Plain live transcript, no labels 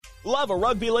Love a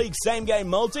rugby league same-game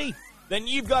multi? Then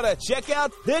you've got to check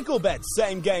out Picklebet's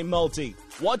same-game multi.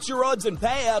 Watch your odds and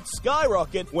payouts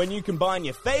skyrocket when you combine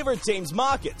your favourite team's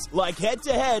markets, like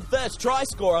head-to-head, first try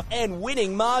scorer, and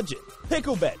winning margin.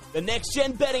 Picklebet, the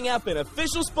next-gen betting app and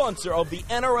official sponsor of the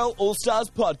NRL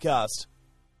Allstars podcast.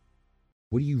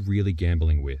 What are you really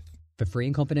gambling with? For free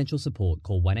and confidential support,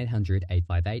 call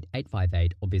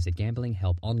 1-800-858-858 or visit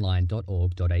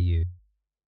gamblinghelponline.org.au.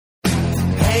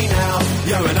 Hey now,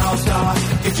 you're an all-star,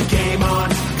 get your game on,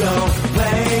 go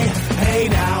play. Hey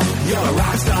now, you're a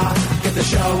rock star, get the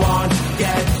show on,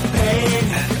 get paid.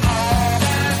 And all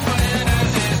that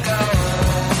glitters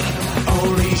is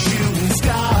gold. Only shooting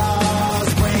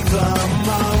stars break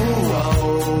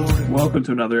the mold. Welcome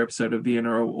to another episode of the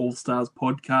NRL All-Stars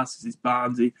podcast. This is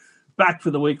Barnesy, back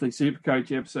for the weekly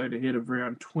Supercoach episode ahead of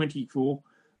round 24.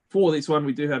 For this one,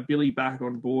 we do have Billy back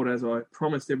on board, as I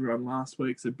promised everyone last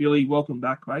week. So, Billy, welcome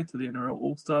back, mate, to the NRL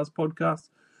All-Stars podcast.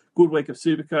 Good week of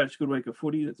Supercoach, good week of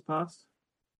footy that's passed.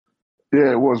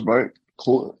 Yeah, it was, mate.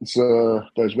 It's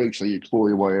those weeks that you claw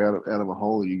your way out of a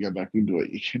hole and you go back into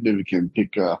it. You never can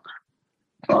pick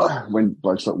when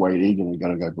blokes like Wade Egan are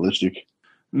going to go ballistic.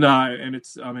 No, and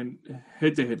it's,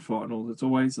 head-to-head finals, it's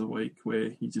always the week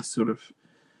where you just sort of...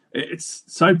 It's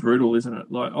so brutal, isn't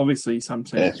it? Like, obviously, some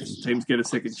teams get a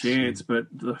second chance, but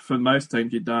for most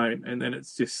teams, you don't. And then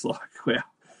it's just like, well,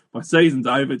 my season's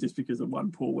over just because of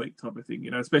one poor week type of thing,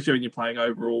 you know, especially when you're playing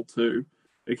overall too.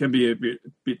 It can be a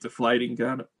bit deflating,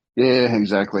 can't it? Yeah,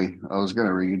 exactly. I was going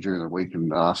to ring you during the week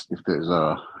and ask if there's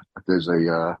a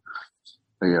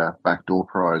backdoor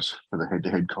prize for the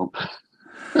head-to-head comp.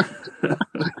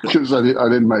 Because I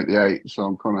didn't make the 8, so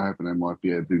I'm kind of hoping there might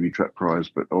be a booby trap prize,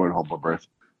 but I won't hold my breath.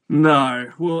 No.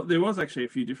 Well, there was actually a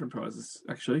few different prizes,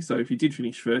 actually. So if you did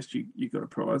finish first, you got a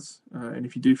prize. And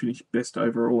if you do finish best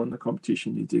overall in the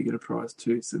competition, you do get a prize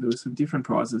too. So there were some different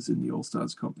prizes in the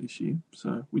All-Stars comp this year.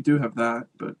 So we do have that,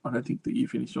 but I don't think that you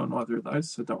finished on either of those,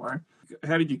 so don't worry.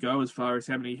 How did you go as far as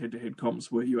how many head-to-head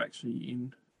comps were you actually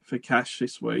in for cash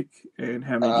this week? And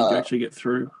how many did you actually get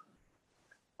through?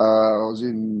 I was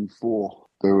in 4.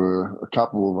 There were a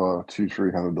couple of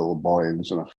 $200-300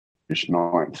 buy-ins and a finished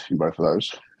 9th in both of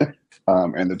those.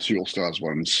 And the 2 All-Stars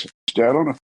ones stayed on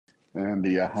it. And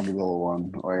the $100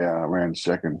 one, I ran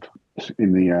second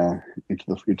in the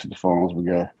into the finals we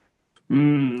go.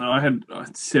 I had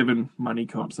 7 money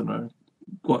comps and I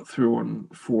got through on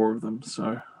 4 of them,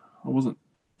 so I wasn't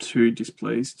too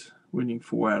displeased winning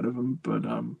 4 out of them. But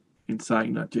in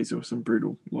saying that, geez, there were some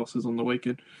brutal losses on the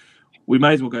weekend. We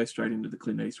may as well go straight into the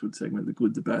Clint Eastwood segment, the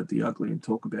good, the bad, the ugly, and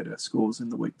talk about our scores in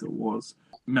the week that was.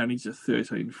 Managed a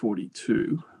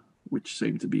 13.42, which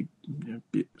seemed to be a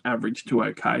bit average to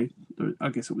okay. I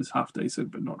guess it was half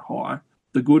decent, but not high.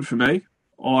 The good for me,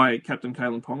 Captain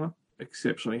Kalen Ponga,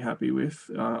 exceptionally happy with.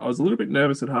 I was a little bit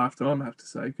nervous at halftime, I have to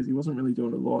say, because he wasn't really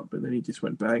doing a lot, but then he just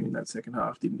went bang in that second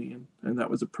half, didn't he? And that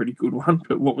was a pretty good one.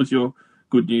 But what was your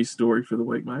good news story for the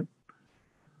week, mate?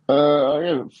 I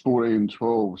had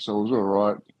 14-12, so it was all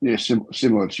right. Yeah,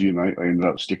 similar to you, mate. I ended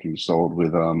up sticking solid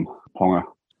with Ponga.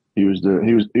 He was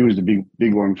the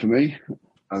big one for me.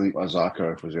 I think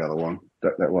Ozako was the other one.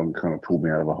 That one kind of pulled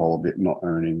me out of a hole a bit, not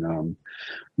earning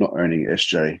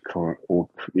SJ kind of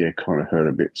hurt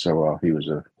a bit. So he was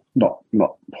a not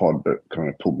pod, but kind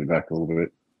of pulled me back a little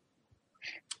bit.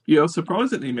 Yeah, I was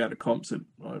surprised at the amount of comps that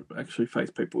I actually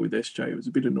faced people with SJ. It was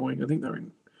a bit annoying. I think they're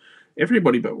in.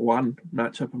 Everybody but one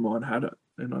matchup of mine had it.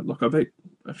 And I beat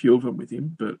a few of them with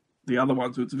him, but the other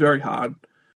ones, it's very hard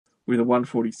with a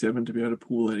 147 to be able to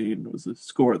pull it in. It was the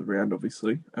score of the round,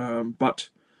 obviously. But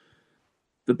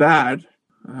the bad,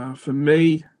 for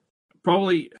me,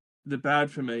 probably the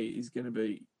bad for me is going to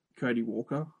be Cody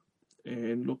Walker.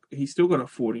 And look, he still got a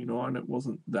 49. It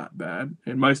wasn't that bad.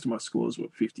 And most of my scores were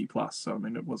 50 plus. So,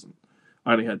 it wasn't.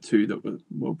 I only had 2 that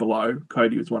were below.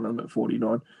 Cody was one of them at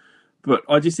 49. But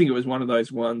I just think it was one of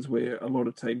those ones where a lot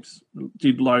of teams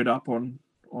did load up on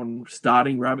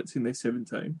starting rabbits in their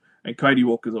 17. And Cody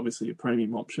Walker's obviously a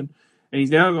premium option. And he's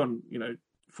now gone,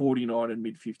 49 and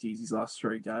mid-50s his last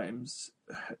 3 games.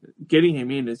 Getting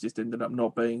him in has just ended up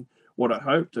not being what I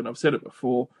hoped. And I've said it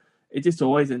before, it just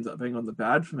always ends up being on the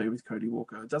bad for me with Cody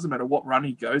Walker. It doesn't matter what run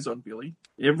he goes on, Billy.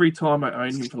 Every time I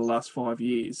own him for the last 5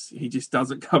 years, he just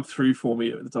doesn't come through for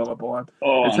me at the time I buy him.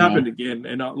 It's happened again.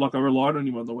 And I relied on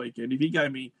him on the weekend. If he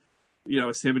gave me,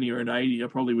 a 70 or an 80,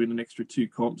 I'd probably win an extra 2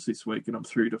 comps this week and I'm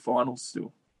through to finals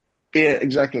still. Yeah,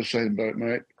 exactly the same boat,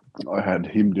 mate. I had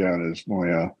him down as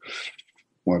my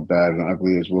bad and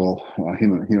ugly as well.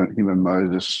 Him and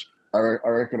Moses. I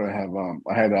reckon I had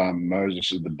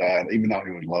Moses as the bad, even though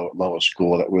he was lower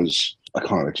score. That was I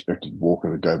kind of expected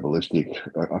Walker to go ballistic.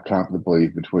 I can't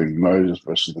believe between Moses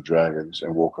versus the Dragons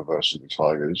and Walker versus the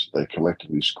Tigers, they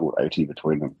collectively scored 80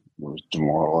 between them. It was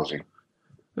demoralising.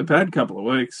 They've had a couple of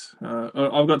weeks.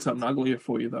 I've got something uglier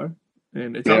for you, though.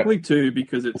 And it's Yeah. ugly, too,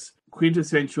 because it's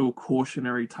quintessential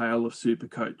cautionary tale of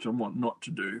Supercoach on what not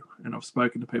to do. And I've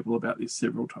spoken to people about this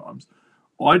several times.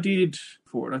 I did,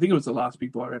 I think it was the last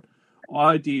big buy round,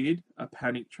 I did a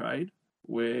panic trade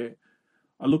where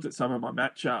I looked at some of my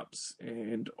matchups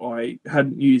and I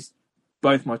hadn't used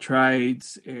both my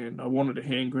trades and I wanted a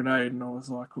hand grenade and I was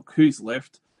like, look, who's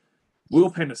left? Will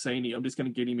Penasini, I'm just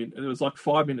going to get him in. And there was like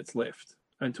 5 minutes left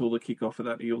until the kickoff of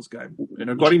that Eels game.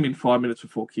 And I got him in 5 minutes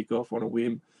before kickoff on a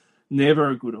whim. Never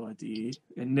a good idea.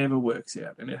 It never works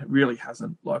out. And it really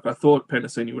hasn't. Like, I thought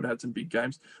Penasini would have had some big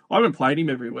games. I haven't played him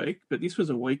every week, but this was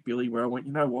a week, Billy, where I went,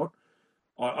 you know what?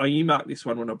 I earmarked this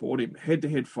one when I bought him.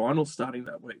 Head-to-head finals starting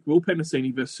that week. Will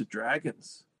Penasini versus the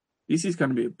Dragons. This is going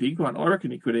to be a big one. I reckon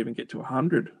he could even get to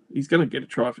 100. He's going to get a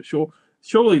try for sure.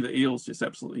 Surely the Eels just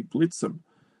absolutely blitz them.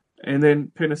 And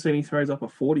then Penasini throws up a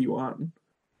 41.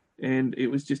 And it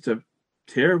was just a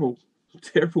terrible,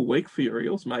 terrible week for your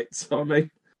Eels, mate. So, I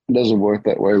mean... It doesn't work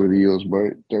that way with the Eels,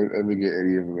 mate. Don't ever get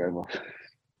any of them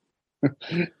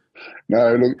ever.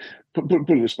 No, look, put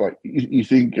it this way. You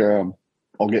think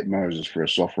I'll get Moses for a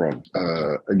soft run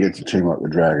against a team like the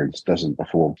Dragons, doesn't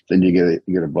perform. Then you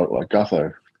get a bloke like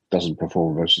Gutho, doesn't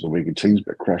perform versus the weaker teams,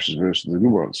 but crashes versus the good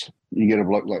ones. You get a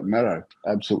bloke like Maddo,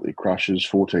 absolutely crashes,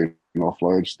 14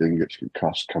 offloads, then gets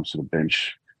concussed, comes to the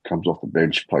bench, comes off the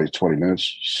bench, plays 20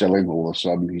 minutes, sell him, all of a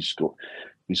sudden he's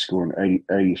scoring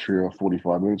 83 or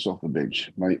 45 minutes off the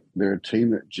bench. Mate, they're a team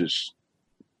that just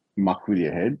muck with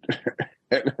your head,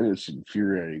 and it's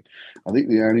infuriating. I think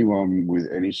the only one with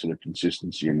any sort of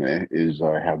consistency in there is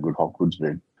how good Hopgood's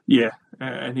been. Yeah,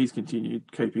 and he's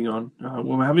continued keeping on.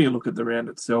 When we're having a look at the round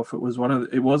itself, it was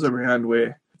a round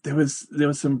where there was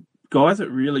some guys that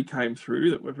really came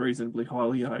through that were reasonably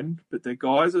highly owned, but they're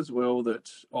guys as well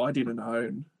that I didn't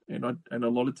own, and a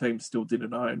lot of teams still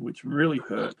didn't own, which really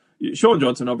hurt. Sean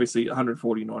Johnson, obviously, 140.90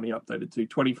 updated to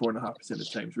 24.5% of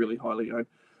teams really highly owned.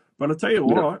 But I'll tell you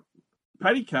what,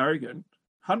 Paddy Carrigan,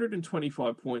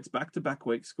 125 points, back-to-back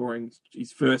weeks scoring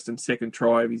his first and second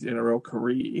try of his NRL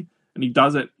career, and he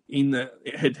does it in the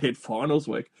head-to-head finals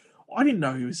week. I didn't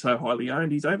know he was so highly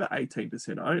owned. He's over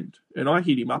 18% owned. And I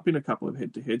hit him up in a couple of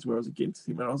head-to-heads where I was against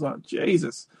him, and I was like,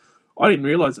 Jesus, I didn't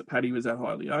realise that Paddy was that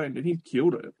highly owned, and he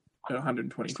killed it at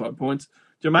 125 points.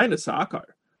 Jermaine Asako,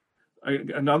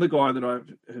 another guy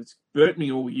that has burnt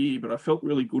me all year, but I felt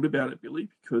really good about it, Billy,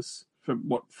 because for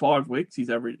 5 weeks he's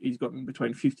gotten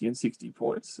between 50 and 60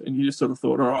 points, and you just sort of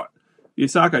thought, all right, the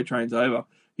Asako train's over.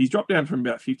 He's dropped down from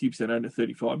about 50% owned to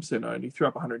 35% owned. He threw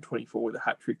up 124 with a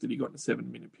hat trick that he got in a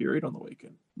 7-minute period on the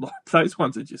weekend. Like, those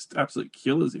ones are just absolute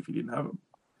killers if you didn't have them.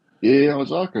 Yeah,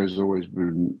 Asako's always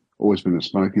been a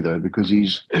smoky though, because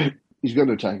he's got an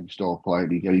attacking style play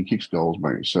and he kicks goals,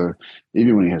 mate. So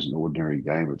even when he has an ordinary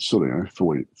game, it's sort of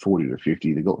 40 to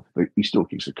 50. He still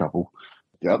kicks a couple.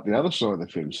 The other side of the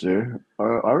fence there,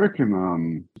 I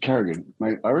reckon Carrigan,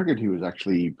 mate. I reckon he was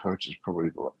actually purchased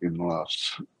probably in the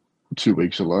last 2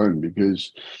 weeks alone,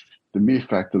 because the mere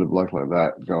fact that a bloke like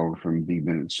that going from big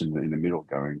minutes in the middle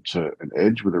going to an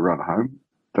edge with a run home,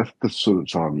 that's the sort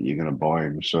of time that you're going to buy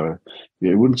him. So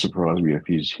yeah, it wouldn't surprise me if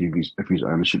his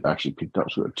ownership actually picked up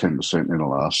sort of 10% in the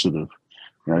last sort of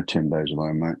 10 days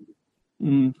alone,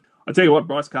 mate. I tell you what,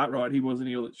 Bryce Cartwright, he was an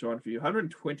Eel that shined for you.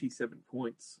 127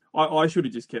 points. I should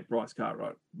have just kept Bryce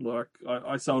Cartwright. Like,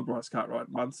 I sold Bryce Cartwright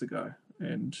months ago,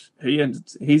 and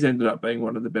he's ended up being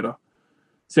one of the better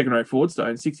second-rate forwards, though,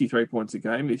 and 63 points a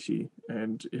game this year,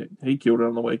 and he killed it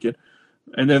on the weekend.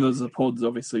 And then there's the pods,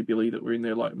 obviously, Billy, that were in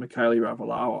there, like Michaeli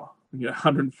Ravalawa,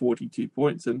 142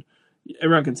 points, and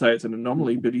everyone can say it's an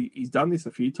anomaly, but he's done this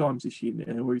a few times this year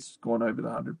now where he's gone over the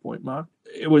 100-point mark.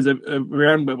 It was a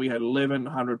round where we had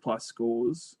 1,100-plus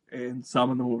scores, and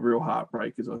some of them were real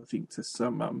heartbreakers, I think, to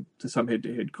some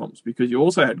head-to-head comps, because you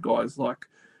also had guys like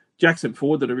Jackson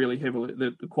Ford that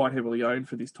are quite heavily owned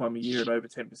for this time of year at over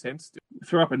 10% still.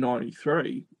 Threw up a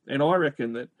 93, and I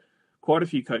reckon that quite a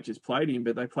few coaches played him,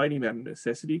 but they played him out of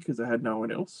necessity because they had no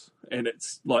one else. And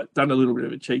it's like done a little bit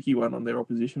of a cheeky one on their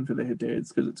opposition for their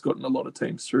head-to-heads because it's gotten a lot of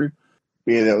teams through.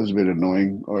 Yeah, that was a bit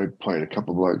annoying. I played a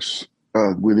couple of blokes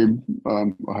with him. I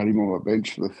had him on my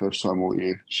bench for the first time all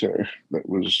year, so that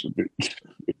was a bit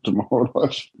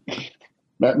demoralising.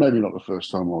 Maybe not the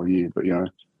first time all year, but,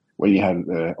 when you had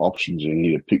options and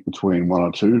you had to pick between one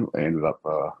or two, I ended up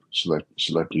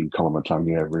selecting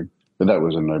Koloamatangi over him. But that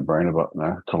was a no-brainer. But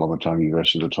no, Koloamatangi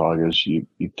versus the Tigers,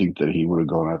 you'd think that he would have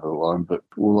gone over the line. But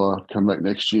we'll come back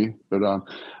next year. But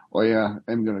I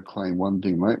am going to claim one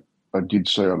thing, mate. I did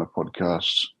say on a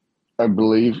podcast, I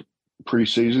believe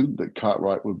pre-season, that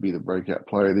Cartwright would be the breakout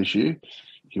player this year.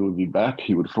 He would be back.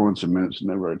 He would find some minutes in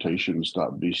the rotation and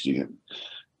start boosting it.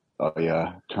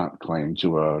 I can't claim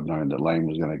to knowing that Lane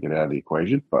was going to get out of the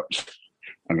equation, but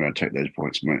I'm going to take those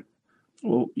points, mate.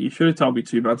 Well, you should have told me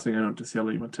 2 months ago not to sell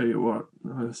him. I tell you what.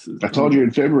 I told you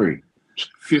in February.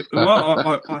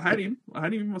 Well, I had him. I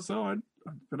had him on my side,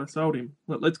 but I sold him.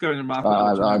 Let's go in the market.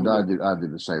 I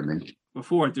did the same thing.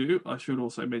 Before I do, I should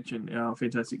also mention our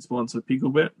fantastic sponsor,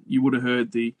 Picklebet. You would have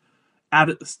heard the ad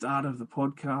at the start of the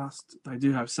podcast. They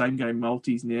do have same-game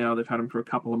multis now. They've had them for a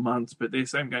couple of months, but their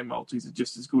same-game multis are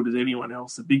just as good as anyone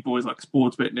else. The big boys like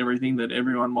Sportsbet and everything that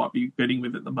everyone might be betting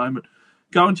with at the moment.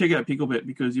 Go and check out Picklebet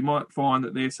because you might find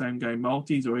that their same-game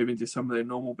multis or even just some of their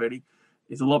normal betting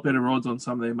is a lot better odds on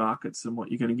some of their markets than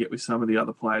what you're going to get with some of the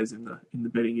other players in the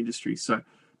betting industry. So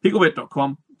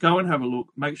picklebet.com, go and have a look.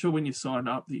 Make sure when you sign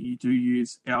up that you do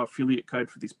use our affiliate code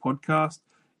for this podcast.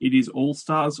 It is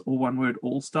Allstars, or one word,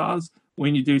 Allstars.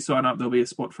 When you do sign up, there'll be a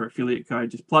spot for affiliate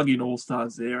code. Just plug in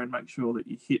Allstars there and make sure that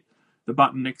you hit the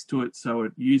button next to it so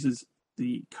it uses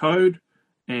the code,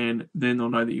 and then they'll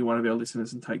know that you're one of our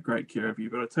listeners and take great care of you.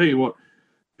 But I tell you what,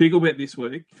 Picklebet this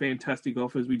week, fantastic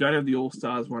offers. We don't have the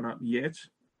All-Stars one up yet,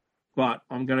 but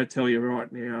I'm going to tell you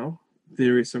right now,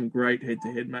 there is some great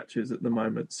head-to-head matches at the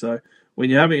moment. So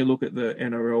when you're having a look at the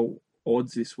NRL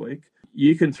odds this week,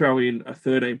 you can throw in a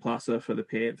 13-pluser for the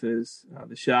Panthers,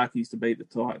 the Sharkies to beat the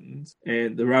Titans,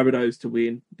 and the Rabbitohs to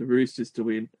win, the Roosters to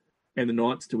win, and the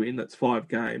Knights to win. That's 5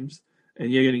 games, and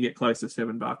you're going to get close to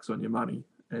 $7 on your money,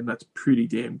 and that's pretty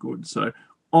damn good. So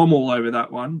I'm all over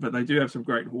that one, but they do have some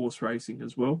great horse racing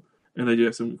as well, and they do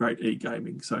have some great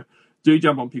e-gaming. So do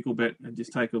jump on Picklebet and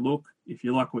just take a look. If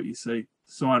you like what you see,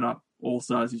 sign up.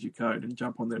 Allstars is your code, and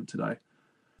jump on them today.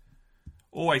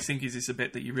 Always think, is this a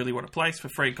bet that you really want to place? For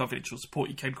free and confidential support,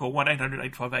 you can call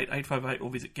 1-800-858-858 or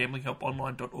visit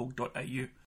gamblinghelponline.org.au.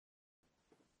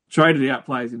 Traded out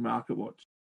players in MarketWatch.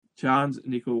 Chance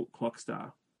Nickel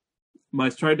Clockstar.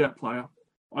 Most traded out player.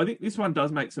 I think this one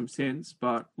does make some sense,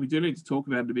 but we do need to talk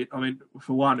about it a bit. I mean,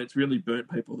 for one, it's really burnt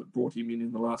people that brought him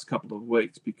in the last couple of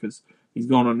weeks because he's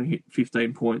gone on and hit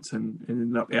 15 points and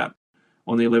ended up out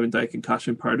on the 11-day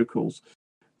concussion protocols.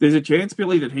 There's a chance,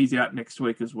 Billy, that he's out next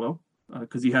week as well.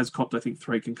 Because he has copped, I think,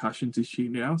 3 concussions this year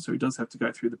now, so he does have to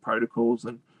go through the protocols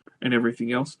and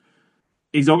everything else.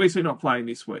 He's obviously not playing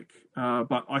this week,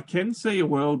 but I can see a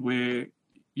world where,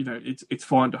 you know, it's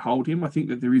fine to hold him. I think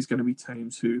that there is going to be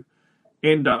teams who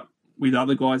end up with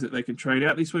other guys that they can trade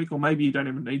out this week, or maybe you don't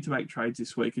even need to make trades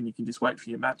this week and you can just wait for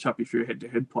your matchup if you're a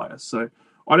head-to-head player. So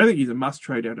I don't think he's a must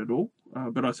trade out at all,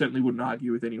 but I certainly wouldn't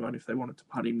argue with anyone if they wanted to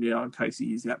punt him now in case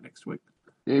he is out next week.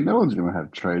 Yeah, no one's going to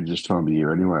have trades this time of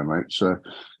year anyway, mate. So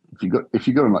if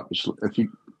you got him up,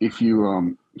 if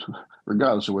you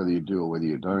regardless of whether you do or whether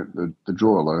you don't, the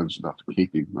draw alone is enough to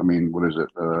keep him. I mean, what is it?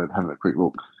 Having a quick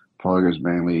look: Tigers,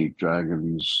 Manly,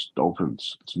 Dragons,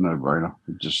 Dolphins. It's a no-brainer.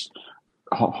 Just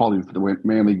hold him for the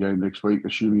Manly game next week,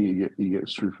 assuming he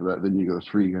gets through for that. Then you got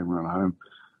a 3-game run home.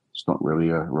 It's not really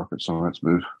a rocket science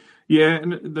move. Yeah,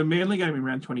 and the Manly game in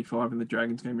round 25 and the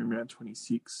Dragons game in round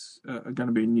 26 are going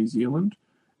to be in New Zealand.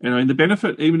 And I mean, the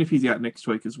benefit, even if he's out next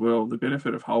week as well, the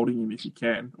benefit of holding him if you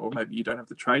can, or maybe you don't have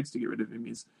the trades to get rid of him,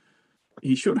 is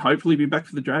he should hopefully be back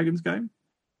for the Dragons game.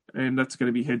 And that's going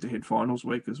to be head-to-head finals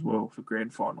week as well for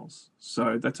grand finals.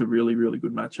 So that's a really, really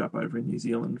good matchup over in New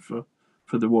Zealand for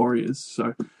the Warriors.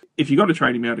 So if you got to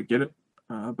trade him out, to get it.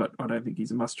 But I don't think he's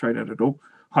a must-trade out at all.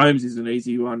 Holmes is an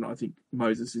easy one. I think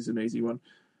Moses is an easy one.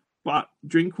 But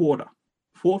Drinkwater,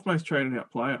 4th most traded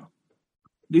out player.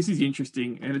 This is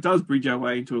interesting, and it does bridge our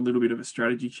way into a little bit of a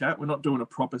strategy chat. We're not doing a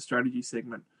proper strategy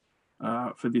segment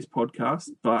for this podcast,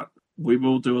 but we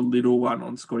will do a little one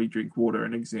on Scotty Drinkwater,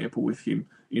 an example with him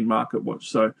in MarketWatch.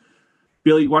 So,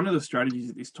 Billy, one of the strategies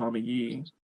at this time of year,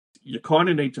 you kind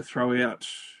of need to throw out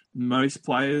most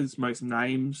players, most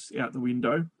names out the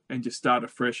window and just start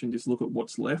afresh and just look at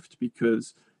what's left,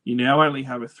 because you now only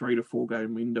have a 3 to 4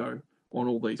 game window on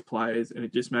all these players, and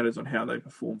it just matters on how they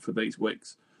perform for these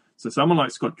weeks. So someone like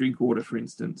Scott Drinkwater, for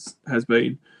instance, has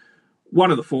been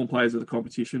one of the form players of the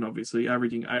competition, obviously,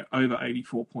 averaging over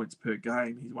 84 points per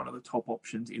game. He's one of the top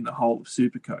options in the whole of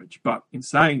Supercoach. But in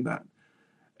saying that,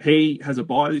 he has a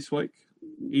bye this week.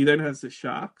 He then has the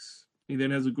Sharks. He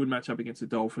then has a good matchup against the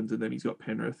Dolphins, and then he's got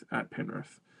Penrith at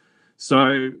Penrith.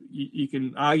 So you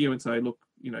can argue and say, look,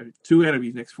 2 out of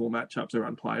his next 4 matchups are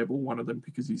unplayable. One of them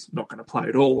because he's not going to play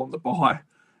at all on the bye,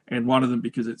 and one of them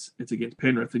because it's against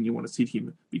Penrith and you want to sit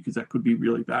him because that could be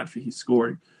really bad for his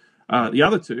scoring. The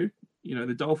other 2,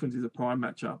 the Dolphins is a prime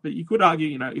matchup. But you could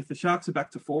argue, if the Sharks are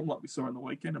back to form like we saw on the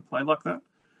weekend and play like that,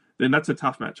 then that's a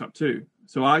tough matchup too.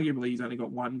 So arguably he's only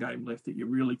got one game left that you're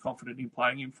really confident in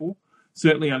playing him for.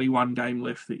 Certainly only one game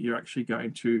left that you're actually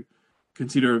going to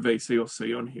consider a VC or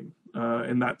C on him.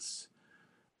 And that's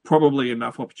probably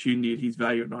enough opportunity at his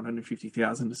value at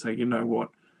 950,000 to say, you know what,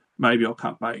 maybe I'll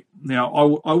cut bait.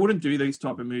 Now, I wouldn't do these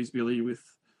type of moves, Billy, with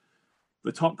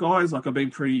the top guys. Like I've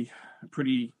been pretty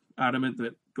adamant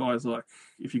that guys like,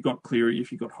 if you've got Cleary,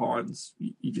 if you've got Hines,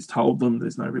 you just hold them.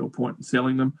 There's no real point in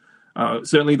selling them.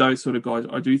 Certainly those sort of guys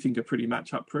I do think are pretty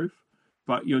matchup proof.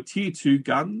 But your tier 2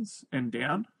 guns and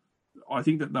down, I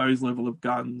think that those level of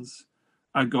guns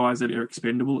are guys that are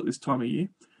expendable at this time of year.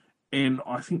 And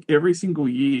I think every single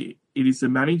year it is the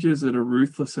managers that are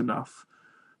ruthless enough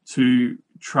to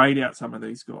trade out some of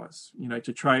these guys,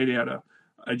 to trade out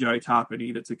a Joe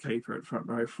Tarpany that's a keeper at front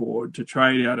row forward, to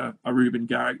trade out a Ruben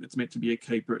Garrick that's meant to be a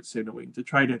keeper at centre wing, to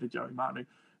trade out a Joey Martin.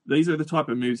 These are the type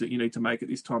of moves that you need to make at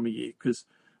this time of year, because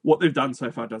what they've done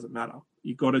so far doesn't matter.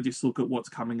 You've got to just look at what's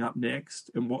coming up next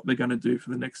and what they're going to do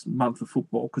for the next month of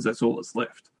football, because that's all that's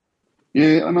left.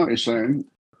 Yeah, I know what you're saying.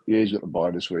 Yeah, he's got the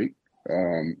bye this week.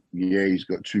 He's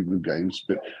got 2 good games,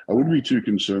 but I wouldn't be too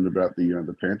concerned about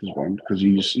the Panthers one, because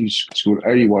he's scored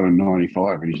 81 and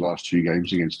 95 in his last 2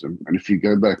 games against them. And if you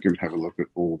go back and have a look at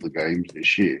all the games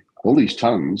this year, all these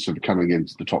tons have come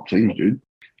against the top teams, dude.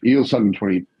 Eels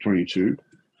 122.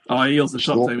 Oh, Eels the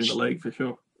top team in the league for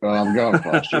sure. I'm going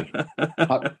past you.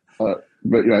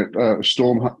 But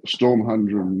Storm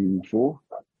 104,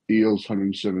 Eels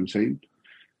 117.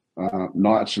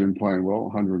 Knights have been playing well,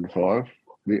 105.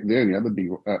 The only other big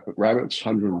Rabbits,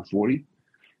 140.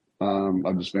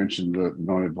 I just mentioned the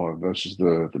 95 versus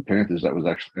the Panthers. That was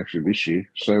actually this year.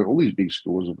 So all these big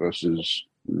scores are versus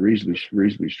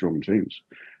reasonably strong teams.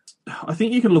 I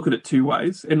think you can look at it 2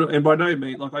 ways, and by no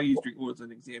means, like I use Drinkwater as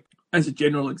an example. As a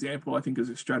general example, I think as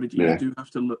a strategy, you do have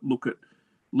to look at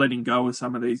letting go of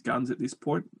some of these guns at this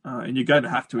point, and you're going to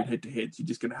have to in head-to-heads. You're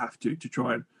just going to have to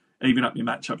try and even up your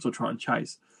matchups or try and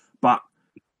chase. But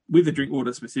with the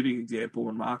Drinkwater specific example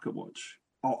on Market Watch,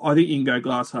 I think you can go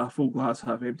glass half full, glass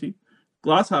half empty.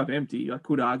 Glass half empty, I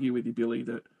could argue with you, Billy,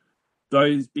 that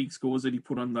those big scores that he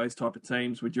put on those type of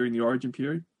teams were during the Origin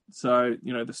period. So,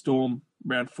 the Storm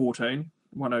round 14,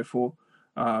 104.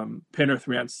 Penrith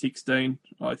round 16.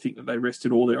 I think that they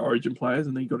rested all their Origin players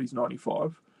and then he got his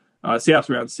 95. South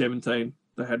round 17,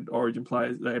 they had Origin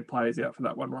players. They had players out for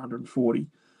that one, 140.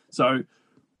 So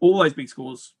all those big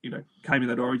scores, came in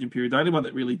that Origin period. The only one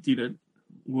that really didn't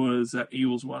was that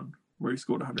Eels one, where he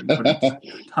scored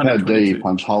 120. How dare you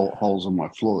punch holes in my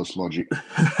flawless logic?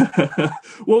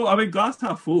 Well, I mean, glass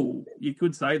half full, you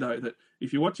could say, though, that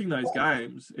if you're watching those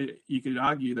games, you could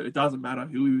argue that it doesn't matter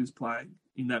who he was playing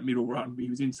in that middle run.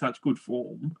 He was in such good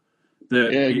form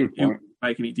that it won't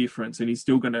make any difference, and he's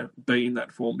still going to be in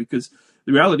that form, because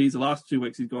the reality is the last 2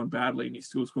 weeks he's gone badly and he's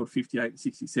still scored 58 and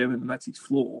 67, and that's his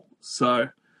floor. So,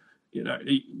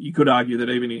 you could argue that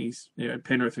even in his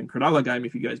Penrith and Cronulla game,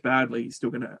 if he goes badly, he's still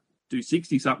going to do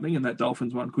 60-something, and that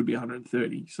Dolphins one could be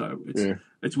 130. So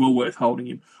it's well worth holding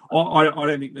him. I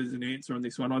don't think there's an answer on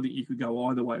this one. I think you could go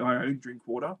either way. I own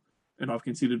Drinkwater, and I've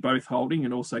considered both holding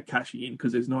and also cashing in,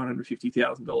 because there's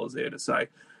 $950,000 there to say,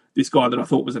 this guy that I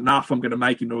thought was enough, I'm going to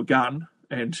make into a gun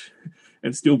and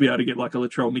still be able to get like a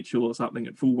Latrell Mitchell or something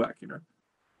at fullback,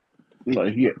 Well,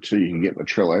 if you can get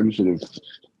Latrell and sort of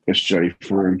SJ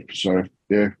for him. So,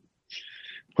 yeah,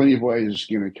 plenty of ways to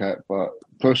skin a cat, but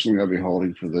personally, I'll be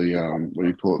holding for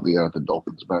the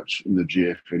Dolphins match in the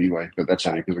GF anyway. But that's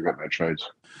only because I've got no trades.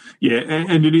 Yeah,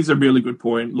 and it is a really good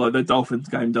point. Like, the Dolphins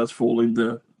game does fall in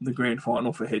the grand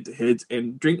final for head-to-heads,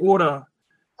 and Drinkwater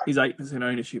is 8%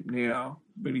 ownership now,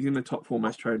 but he's in the top 4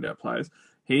 most traded out players.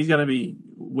 He's going to be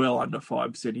well under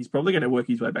 5%. He's probably going to work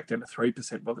his way back down to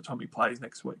 3% by the time he plays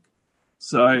next week.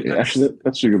 So yeah, actually,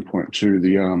 that's a good point too.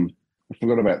 I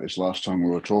forgot about this last time we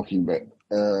were talking, but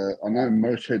I know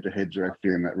most head-to-heads are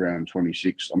actually in that round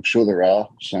 26. I'm sure there are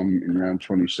some in round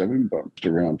 27, but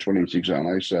around 26,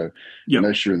 aren't they? So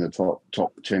unless you're in the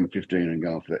top 10, 15 and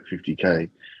going for that 50K, I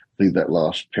think that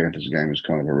last Panthers game is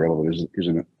kind of irrelevant,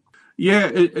 isn't it? Yeah,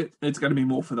 it's going to be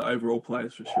more for the overall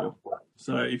players for sure.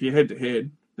 So if you're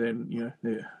head-to-head, then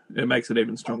it makes it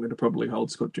even stronger to probably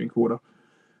hold Scott Drinkwater.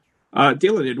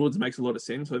 Dylan Edwards makes a lot of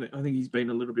sense. I think he's been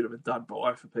a little bit of a dud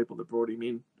buy for people that brought him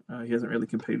in. He hasn't really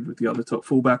competed with the other top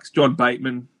fullbacks. John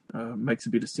Bateman makes a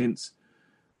bit of sense.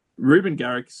 Ruben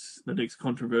Garrick's the next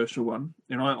controversial one,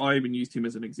 and I even used him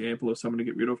as an example of someone to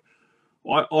get rid of.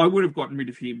 I would have gotten rid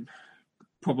of him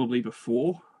probably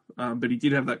before, but he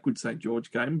did have that good St.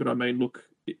 George game. But I mean, look,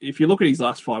 if you look at his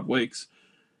last 5 weeks,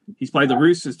 He's played the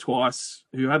Roosters twice,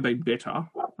 who have been better.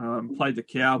 Played the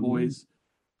Cowboys,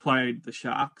 played the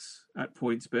Sharks at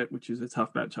PointsBet, which is a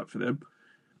tough matchup for them.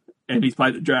 And he's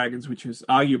played the Dragons, which is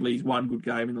arguably his one good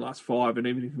game in the last 5. And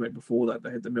even if he went before that,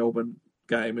 they had the Melbourne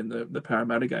game and the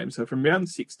Parramatta game. So from round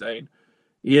 16,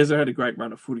 he hasn't had a great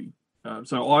run of footy.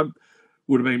 So I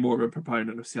would have been more of a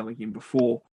proponent of selling him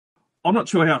before. I'm not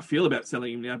sure how I feel about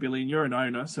selling him now, Billy, and you're an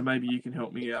owner, so maybe you can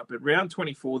help me out. But round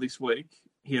 24 this week,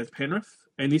 he has Penrith,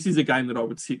 and this is a game that I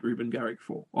would sit Ruben Garrick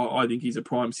for. I think he's a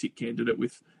prime sit candidate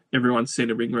with everyone's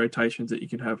centre ring rotations that you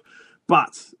can have.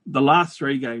 But the last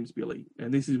 3 games, Billy,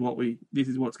 and this is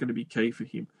what's going to be key for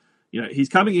him. You know, he's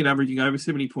coming in averaging over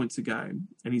 70 points a game,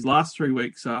 and his last 3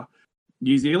 weeks are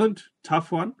New Zealand,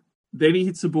 tough one. Then he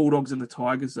hits the Bulldogs and the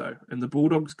Tigers, though, and the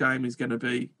Bulldogs game is going to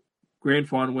be grand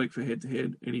final week for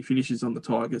head-to-head, and he finishes on the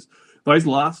Tigers. Those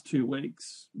last 2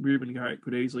 weeks, Ruben Garrick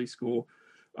could easily score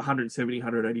 170,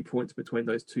 180 points between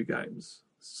those 2 games.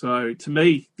 So to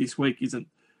me, this week isn't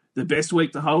the best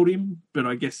week to hold him, but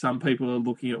I guess some people are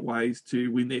looking at ways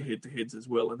to win their head-to-heads as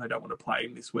well, and they don't want to play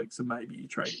him this week, so maybe you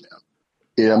trade him out.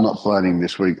 Yeah, I'm not playing him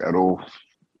this week at all.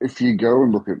 If you go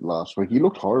and look at last week, he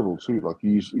looked horrible too. Like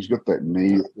he's got that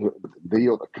knee or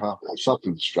the calf or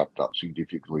something strapped up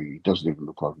significantly. He doesn't even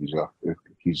look like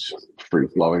he's free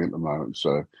flowing at the moment.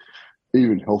 So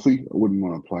even healthy, I wouldn't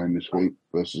want to play him this week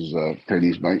versus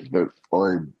Penny's mate. But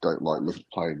I don't like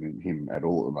playing him at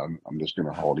all at the moment. I'm just going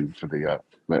to hold him for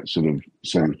that sort of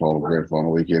semi-final, grand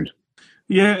final weekend.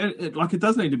 Yeah, it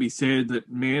does need to be said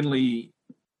that Manly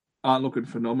aren't looking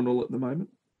phenomenal at the moment,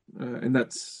 and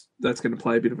that's going to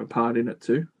play a bit of a part in it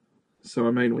too. So,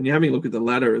 I mean, when you're having a look at the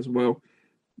ladder as well,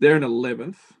 they're in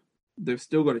 11th. They've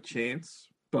still got a chance,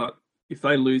 but if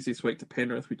they lose this week to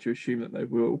Penrith, which you assume that they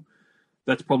will,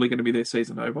 that's probably going to be their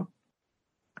season over.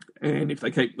 And if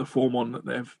they keep the form on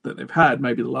that they've had,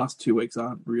 maybe the last 2 weeks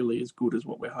aren't really as good as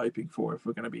what we're hoping for if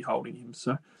we're going to be holding him.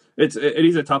 So it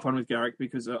is a tough one with Garrick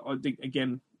because I think,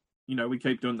 again, you know, we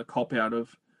keep doing the cop-out of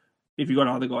if you've got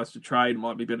other guys to trade, it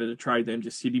might be better to trade them,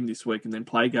 just sit him this week and then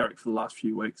play Garrick for the last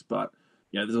few weeks. But,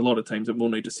 you know, there's a lot of teams that will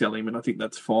need to sell him, and I think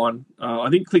that's fine. I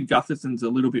think Clint Gutherson's a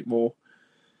little bit more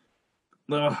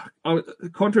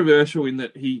controversial in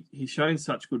that he's shown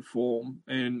such good form,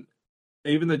 and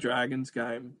even the Dragons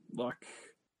game, like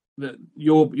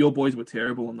your boys were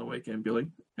terrible on the weekend, Billy,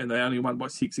 and they only won by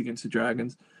 6 against the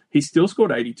Dragons. He still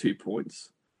scored 82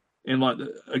 points. And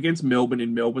against Melbourne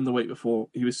in Melbourne the week before,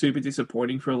 he was super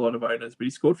disappointing for a lot of owners, but he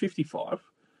scored 55.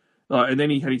 And then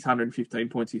he had his 115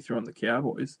 points he threw on the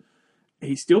Cowboys.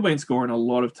 He's still been scoring a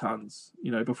lot of tons.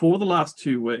 You know, before the last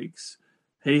 2 weeks,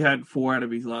 he had 4 out of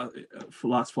his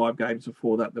last 5 games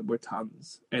before that were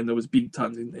tons. And there was big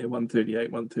tons in there,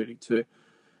 138, 132.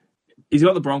 He's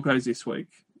got the Broncos this week.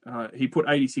 He put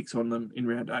 86 on them in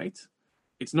round 8.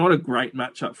 It's not a great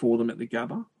matchup for them at the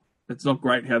Gabba. It's not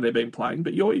great how they've been playing,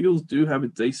 but your Eagles do have a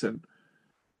decent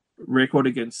record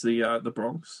against the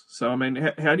Bronx. So, I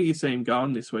mean, how do you see him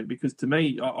going this week? Because to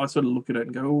me, I sort of look at it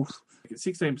and go, at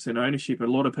 16% ownership, a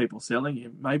lot of people selling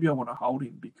him. Maybe I want to hold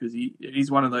him because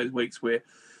he's one of those weeks where,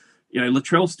 you know,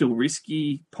 Latrell's still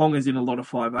risky. Ponga's in a lot of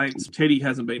 5'8". Teddy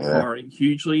hasn't been firing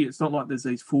hugely. It's not like there's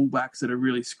these fullbacks that are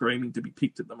really screaming to be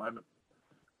picked at the moment.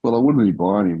 Well, I wouldn't be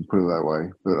buying him, put it that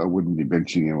way, but I wouldn't be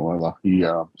benching him either.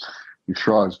 He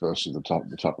thrives versus the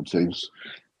type of teams.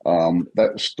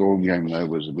 That Storm game, though,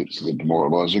 was a bit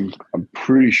demoralising. I'm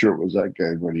pretty sure it was that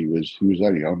game when he was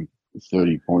only on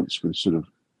 30 points with sort of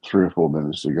 3 or 4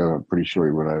 minutes to go. I'm pretty sure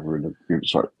he went over in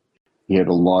he had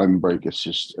a line break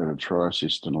assist and a try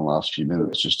assist in the last few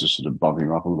minutes just to sort of bump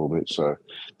him up a little bit. So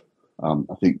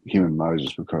I think him and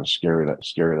Moses were kind of scary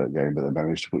that game, but they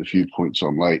managed to put a few points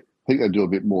on late. I think they'll do a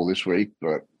bit more this week,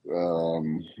 but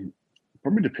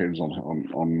probably depends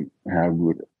on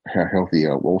how healthy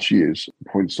Walsh is.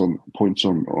 Points on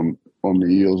the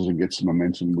Eels and get some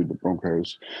momentum with the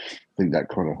Broncos. I think that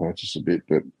kind of hurts us a bit.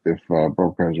 But if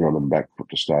Broncos are on the back foot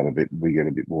to start a bit, we get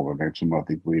a bit more momentum. I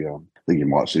think you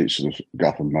might see sort of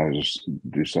Guth and Moses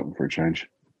do something for a change.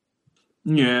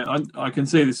 Yeah, I can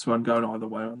see this one going either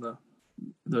way on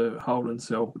the hold and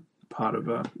sell part of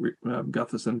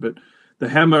Gutherson, but the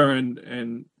Hammer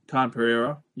and Khan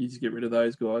Pereira, you just get rid of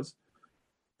those guys.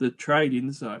 The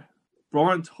trade-ins, though.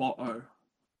 Brian Toto,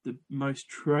 the most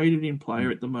traded-in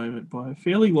player at the moment by a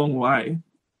fairly long way.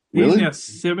 He's now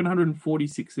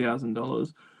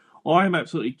 $746,000. I am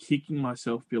absolutely kicking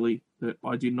myself, Billy, that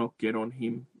I did not get on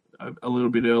him a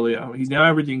little bit earlier. He's now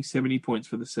averaging 70 points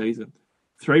for the season.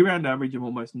 3-round average of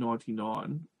almost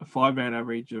 99, a 5-round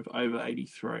average of over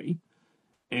 83.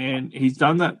 And he's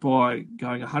done that by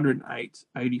going 108,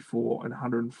 84, and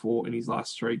 104 in his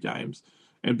last 3 games.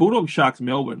 And Bulldog Sharks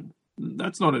Melbourne,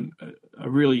 that's not a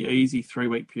really easy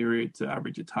 3-week period to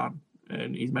average a ton,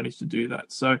 and he's managed to do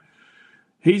that. So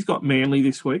he's got Manly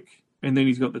this week, and then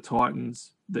he's got the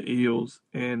Titans, the Eels,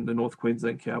 and the North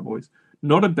Queensland Cowboys.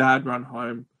 Not a bad run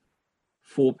home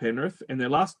for Penrith, and their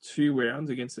last 2 rounds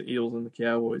against the Eels and the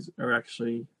Cowboys are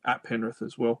actually at Penrith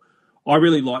as well. I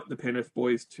really like the Penrith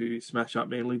boys to smash up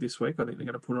Manly this week. I think they're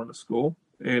going to put on a score,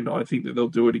 and I think that they'll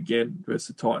do it again versus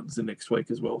the Titans the next week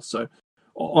as well. So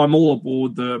I'm all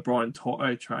aboard the Brian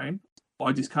Toto train.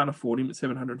 I just can't afford him at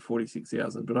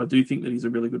 746,000, but I do think that he's a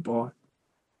really good buy.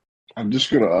 I'm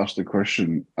just going to ask the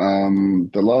question.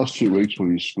 The last 2 weeks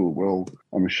when he scored well,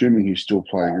 I'm assuming he's still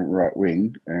playing right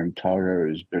wing and Targo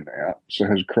has been out. So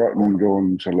has Crichton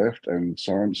gone to left and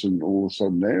Sorensen all of a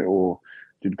sudden there, or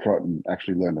did Crichton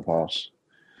actually learn to pass?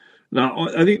 No,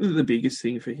 I think that the biggest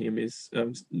thing for him is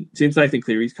since Nathan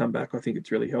Cleary's come back, I think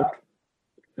it's really helped.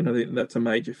 And I think that's a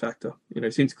major factor.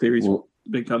 Since Cleary's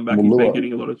been come back, he's been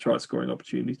getting a lot of try-scoring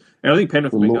opportunities. And I think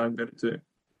Penrith have been going better too.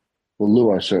 Well,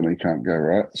 Luai certainly can't go,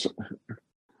 right? So...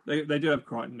 They do have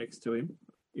Crichton next to him.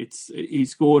 He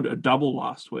scored a double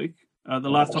last week. The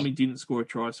last time he didn't score a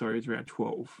try, was around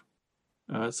 12.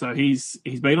 So he's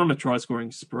been on a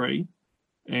try-scoring spree.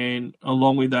 And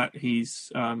along with that,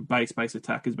 his base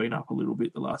attack has been up a little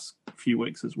bit the last few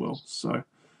weeks as well. So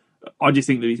I just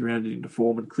think that he's rounded into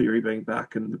form, and Cleary being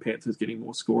back and the Panthers getting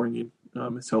more scoring in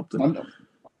has helped them.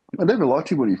 I never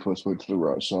liked him when he first went to the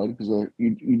right side because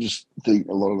you just think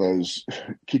a lot of those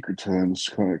kick returns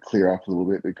kind of clear up a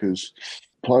little bit because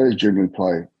players generally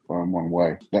play one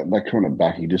way. That kind of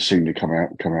back, he just seemed to come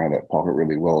out of that pocket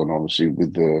really well. And obviously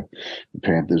with the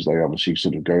Panthers, they obviously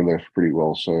sort of go left pretty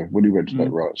well. So when he went to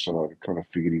that right side, I kind of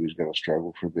figured he was going to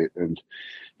struggle for a bit. And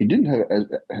he didn't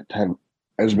have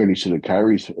as many sort of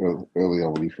carries early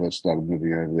on when he first started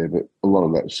moving over there, but a lot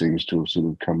of that seems to have sort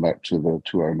of come back to the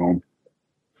 209.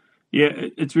 Yeah,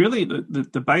 it's really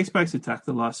the base attack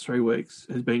the last 3 weeks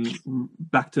has been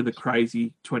back to the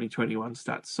crazy 2021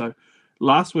 stats. So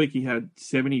last week he had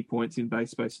 70 points in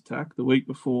base attack. The week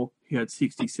before he had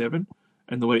 67,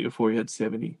 and the week before he had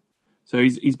 70. So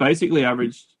he's basically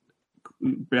averaged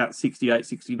about 68,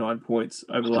 69 points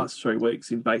over the last 3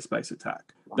 weeks in base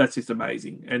attack. That's just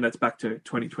amazing, and that's back to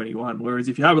 2021. Whereas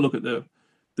if you have a look at the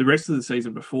rest of the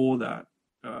season before that,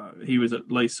 he was at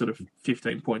least sort of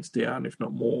 15 points down, if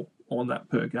not more, on that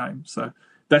per game. So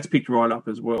that's picked right up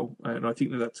as well. And I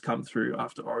think that's come through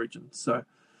after Origin. So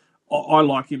I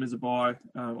like him as a buy.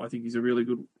 I think he's a really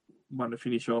good one to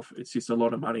finish off. It's just a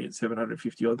lot of money at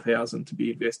 750,000 to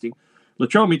be investing.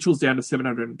 Latrell Mitchell's down to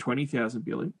 720,000,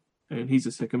 Billy, and he's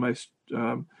the second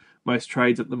most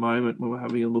trades at the moment when we're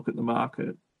having a look at the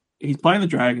market. He's playing the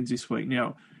Dragons this week.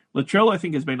 Now, Latrell, I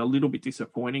think, has been a little bit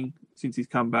disappointing since he's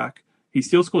come back. He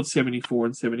still scored 74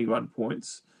 and 71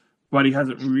 points, but he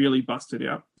hasn't really busted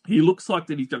out. He looks like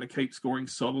that he's going to keep scoring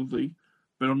solidly,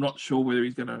 but I'm not sure whether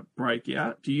he's going to break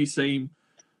out. Do you see him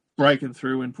breaking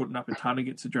through and putting up a ton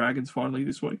against the Dragons finally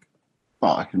this week?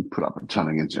 Well, I can put up a ton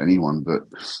against anyone, but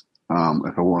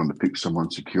if I wanted to pick someone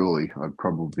securely, I'd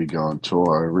probably go on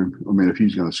tour over him. I mean, if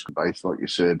he's going to score base, like you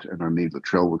said, and I need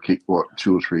Latrell to kick,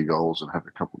 2 or 3 goals and have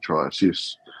a couple try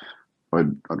assists,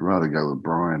 I'd rather go with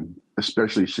Brian,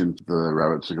 especially since the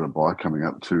Rabbits are got a bye coming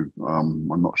up too.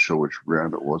 I'm not sure which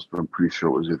round it was, but I'm pretty sure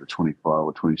it was either 25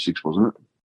 or 26, wasn't it?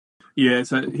 Yeah,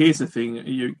 so here's the thing.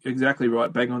 You're exactly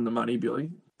right. Bang on the money,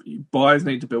 Billy. Buyers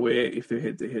need to beware if they're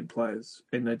head-to-head players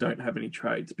and they don't have any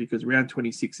trades, because round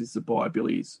 26 is the buy.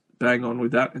 Billy's bang on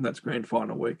with that, and that's grand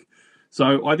final week.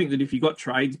 So I think that if you got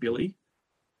trades, Billy,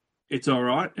 it's all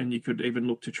right, and you could even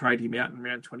look to trade him out in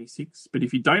round 26. But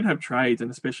if you don't have trades,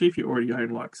 and especially if you already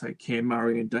own, like, say, Cam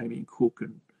Murray and Damien Cook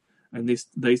and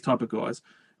these type of guys,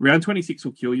 round 26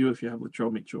 will kill you if you have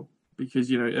Latrell Mitchell,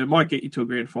 because, it might get you to a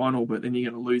grand final, but then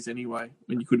you're going to lose anyway,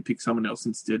 and you could have picked someone else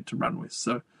instead to run with.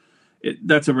 So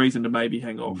that's a reason to maybe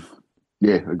hang off.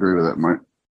 Yeah, agree with that, mate.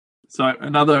 So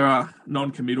another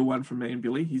non-committal one from me and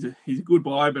Billy. He's a good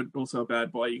buy, but also a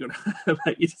bad buy. You got to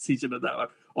make your decision on that one.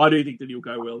 I do think that he'll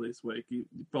go well this week. He'll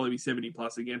probably be 70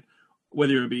 plus again.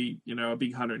 Whether it'll be a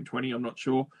big 120, I'm not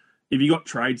sure. If you got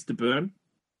trades to burn,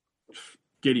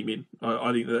 get him in.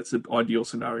 I think that's an ideal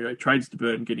scenario. Trades to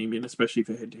burn, get him in, especially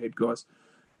for head-to-head guys.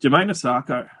 Jermaine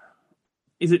Asako,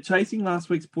 is it chasing last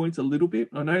week's points a little bit?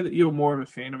 I know that you're more of a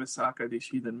fan of Asako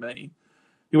this year than me.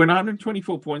 He went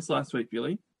 124 points last week,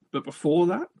 Billy. But before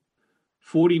that,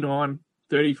 49,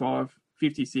 35,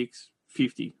 56,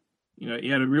 50. He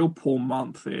had a real poor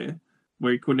month there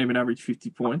where he couldn't even average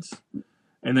 50 points,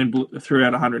 and then threw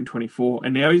out 124.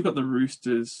 And now he's got the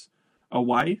Roosters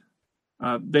away.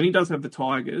 Then he does have the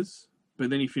Tigers, but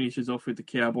then he finishes off with the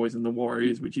Cowboys and the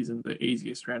Warriors, which isn't the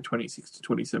easiest, round 26 to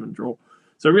 27 draw.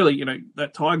 So really,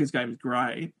 that Tigers game is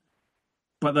great,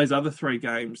 but those other three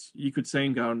games, you could see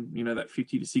him going, that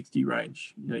 50 to 60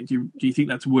 range. Do you think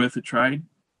that's worth a trade?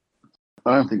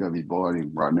 I don't think I'd be buying him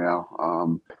right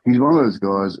now. He's one of those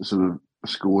guys that sort of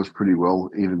scores pretty well,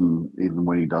 even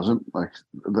when he doesn't. Like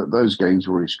those games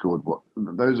where he scored,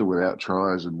 those are without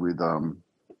tries and with a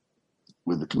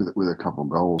couple of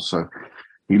goals. So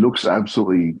he looks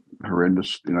absolutely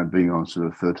horrendous, being on sort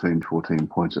of 13, 14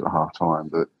 points at half time.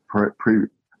 But prior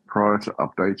to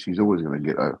updates, he's always going to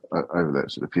get over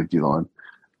that sort of 50 line.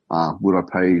 Would I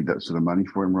pay that sort of money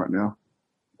for him right now?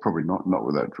 Probably not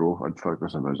with that draw. I'd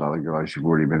focus on those other guys you've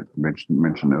already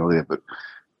mentioned earlier, but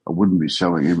I wouldn't be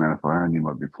selling him, and if I owned him,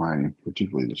 I'd be playing him,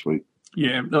 particularly this week.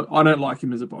 Yeah, no, I don't like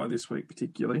him as a buy this week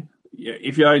particularly. Yeah,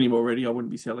 if you own him already, I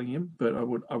wouldn't be selling him, but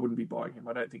I wouldn't be buying him.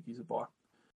 I don't think he's a buy.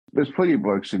 There's plenty of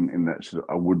blokes in that sort of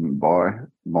I wouldn't buy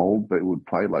mould that would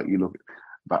play. Like you look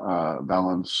at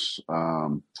Valence,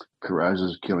 Carraz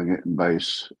is killing it in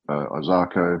base,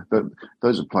 Ozako.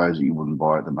 Those are players that you wouldn't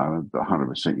buy at the moment, but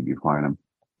 100% you'd be playing them.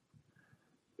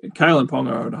 Kalen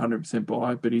Ponga I would 100%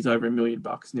 buy, but he's over $1 million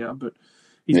now. But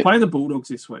he's playing the Bulldogs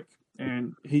this week,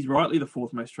 and he's rightly the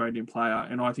fourth most traded player,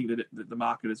 and I think that the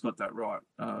market has got that right.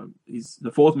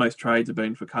 The fourth most trades have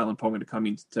been for Kalen Ponga to come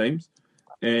into teams,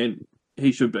 and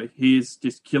he should be. He is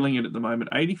just killing it at the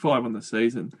moment, 85 on the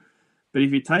season. But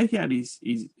if you take out his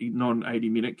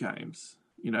non-80-minute games,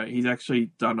 he's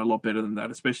actually done a lot better than that,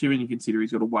 especially when you consider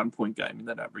he's got a 1-point game in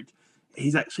that average.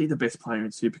 He's actually the best player in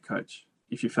Supercoach,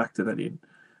 if you factor that in,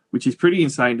 which is pretty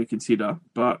insane to consider.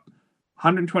 But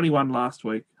 121 last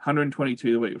week,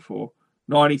 122 the week before,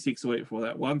 96 the week before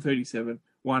that, 137,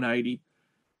 180.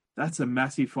 That's a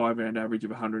massive 5-round average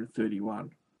of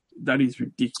 131. That is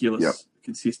ridiculous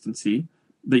consistency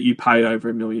that you pay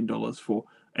over $1 million for.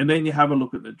 And then you have a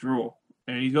look at the draw.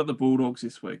 And he's got the Bulldogs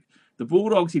this week. The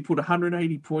Bulldogs, he put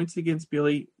 180 points against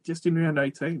Billy just in round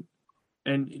 18.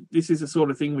 And this is the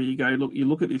sort of thing where you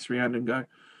look at this round and go,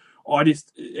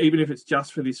 even if it's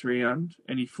just for this round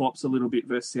and he flops a little bit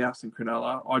versus South and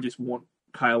Cronulla, I just want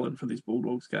Kalen for this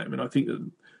Bulldogs game. And I think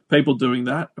that people doing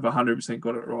that have 100%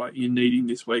 got it right. You need him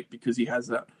this week because he has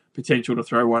that potential to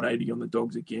throw 180 on the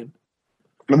Dogs again.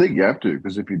 I think you have to,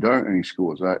 because if you don't and he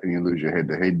scores that and you lose your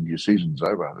head-to-head, your season's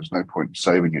over. There's no point in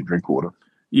saving your Drinkwater.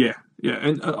 Yeah.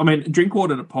 And I mean,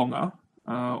 Drinkwater to Ponga,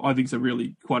 I think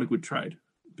is quite a good trade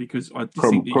because I just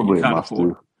think that you can't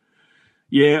afford.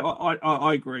 Yeah,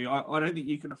 I agree. I don't think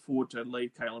you can afford to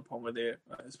leave Kalen Ponga there,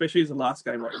 especially as the last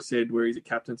game, like you said, where he's a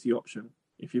captaincy option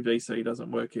if your VC doesn't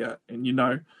work out. And,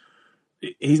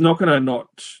 he's not going to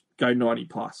not go 90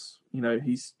 plus.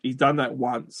 He's done that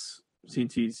once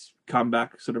since he's come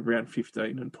back sort of round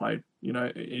 15 and played,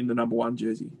 in the number 1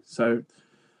 jersey. So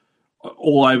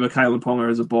all over Kalen Ponga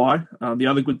as a buy. The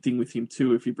other good thing with him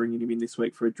too, if you're bringing him in this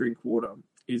week for a Drinkwater,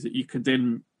 is that you could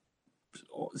then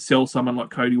sell someone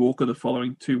like Cody Walker the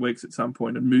following 2 weeks at some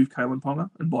point and move Kalen Ponga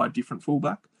and buy a different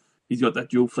fullback. He's got that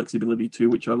dual flexibility too,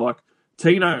 which I like.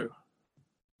 Tino,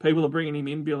 people are bringing him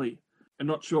in, Billy. I'm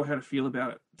not sure how to feel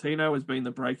about it. Tino has been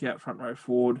the breakout front row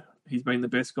forward. He's been the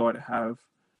best guy to have.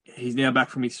 He's now back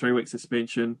from his 3-week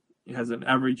suspension. He has an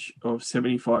average of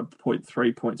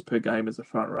 75.3 points per game as a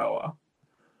front rower.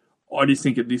 I just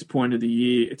think at this point of the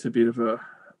year, it's a bit of a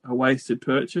wasted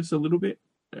purchase a little bit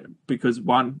because,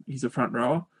 one, he's a front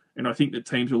rower, and I think that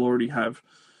teams will already have,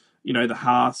 the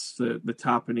Haas, the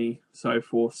Tarpany, so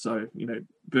forth. So,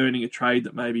 burning a trade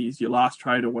that maybe is your last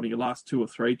trade or one of your last 2 or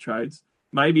 3 trades,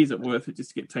 maybe is it worth it just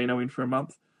to get Tino in for a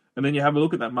month? And then you have a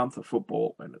look at that month of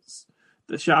football, and it's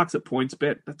the Sharks at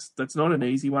PointsBet. That's not an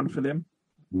easy one for them.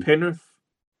 Penrith,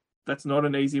 that's not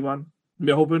an easy one.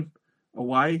 Melbourne,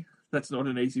 away, that's not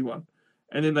an easy one.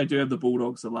 And then they do have the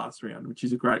Bulldogs the last round, which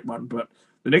is a great one. But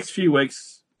the next few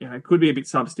weeks, could be a bit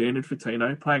substandard for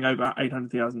Tino, playing over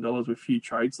 $800,000 with few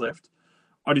trades left.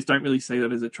 I just don't really see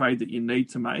that as a trade that you need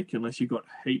to make unless you've got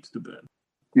heaps to burn.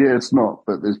 Yeah, it's not,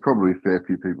 but there's probably a fair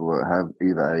few people that have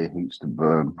either heaps to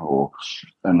burn or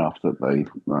enough that they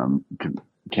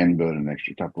can burn an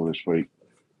extra couple this week.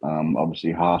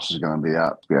 Obviously, Haas is going to be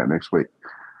out next week,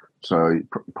 so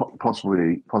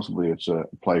possibly it's a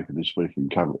play for this week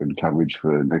and coverage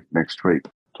for next week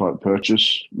type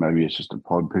purchase. Maybe it's just a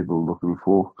pod people are looking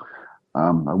for.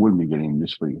 I wouldn't be getting him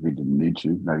this week if he didn't need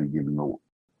to. Maybe give him a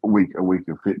week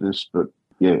of fitness, but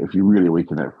yeah, if you're really weak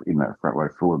in that front row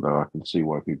forward, though, I can see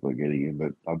why people are getting him.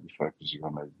 But I'd be focusing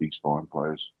on those big spine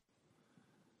players.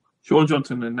 Sean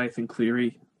Johnson and Nathan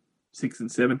Cleary, 6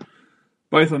 and 7.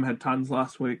 Both of them had tons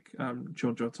last week.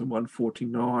 Sean Johnson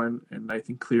 149 and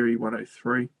Nathan Cleary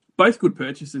 103. both good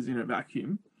purchases in a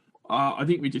vacuum. I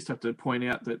think we just have to point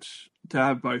out that to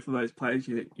have both of those players,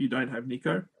 you don't have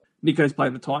Nico. Nico's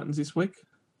playing the Titans this week.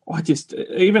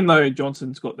 Even though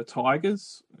Johnson's got the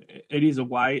Tigers, it is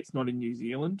away. It's not in New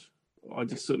Zealand. I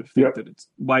just sort of think that it's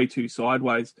way too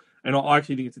sideways. And I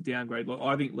actually think it's a downgrade. Like,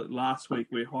 I think last week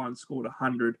where Hines scored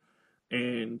 100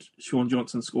 and Sean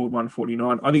Johnson scored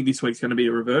 149, I think this week's going to be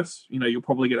a reverse. You'll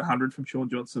probably get 100 from Sean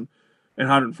Johnson and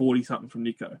 140 something from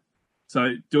Nico.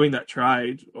 So doing that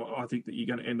trade, I think that you're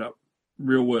going to end up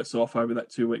real worse off over that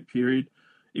 2-week period.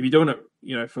 If you're doing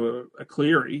it, for a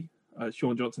Cleary,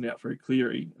 Sean Johnson out for a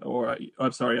Cleary, or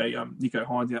Nico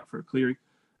Hines out for a Cleary,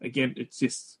 again, it's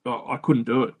just I couldn't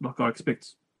do it. Like, I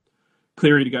expect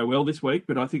Cleary to go well this week,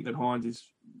 but I think that Hines is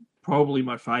probably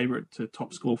my favourite to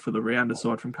top score for the round,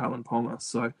 aside from Cullen Ponga.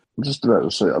 So, I'm just about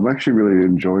to say, I'm actually really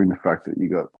enjoying the fact that you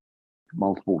got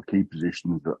multiple key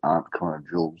positions that aren't kind of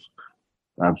drills.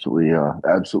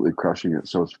 Absolutely crushing it.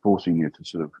 So it's forcing you to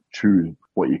sort of choose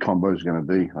what your combo is going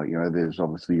to be. Like, there's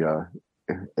obviously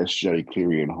SJ,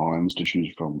 Cleary, and Hines to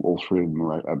choose from. All three of them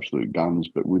are absolute guns.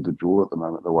 But with the draw at the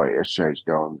moment, the way SJ is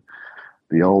going,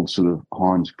 the old sort of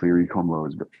Hines Cleary combo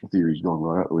theory's gone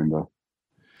right out the window.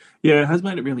 Yeah, it has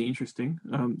made it really interesting.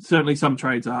 Certainly, some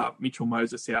trades are Mitchell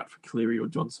Moses out for Cleary or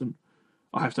Johnson.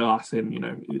 I have to ask them,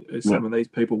 is some of these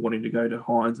people wanting to go to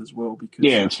Hines as well? Because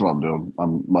that's what I'm doing.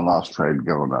 My last trade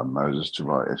going on Moses to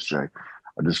right SJ.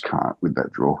 I just can't with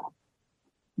that draw.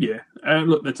 Yeah, and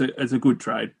look, it's a good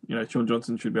trade. Sean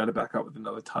Johnson should be able to back up with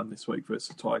another ton this week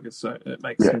versus the Tigers, so it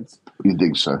makes sense. You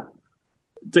think so?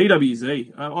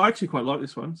 DWZ, I actually quite like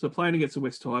this one. So playing against the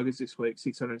West Tigers this week,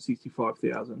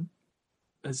 665,000,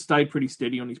 has stayed pretty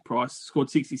steady on his price. Scored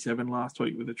 67 last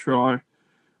week with a try.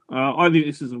 I think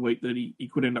this is a week that he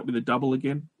could end up with a double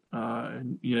again.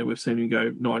 And we've seen him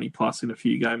go 90 plus in a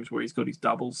few games where he's got his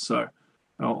doubles. So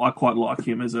I quite like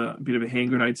him as a bit of a hand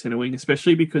grenade centre wing,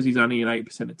 especially because he's only in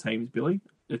 8% of teams, Billy.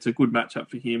 It's a good matchup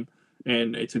for him,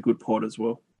 and it's a good pod as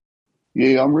well.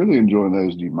 Yeah, I'm really enjoying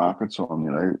those new markets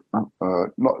on,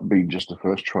 not being just the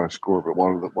first try scorer, but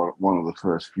one of the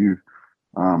first few.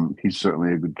 He's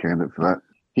certainly a good candidate for that.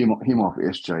 Him off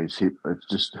SJ's hip, it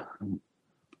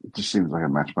just seems like a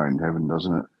match made in heaven,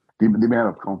 doesn't it? The amount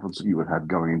of confidence that you would have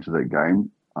going into that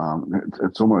game,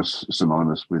 it's almost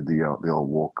synonymous with the old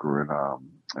Walker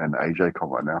and AJ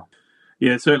combo now.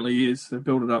 Yeah, it certainly is. They've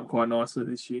built it up quite nicely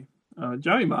this year.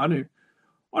 Joey Manu,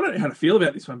 I don't know how to feel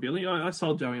about this one, Billy. I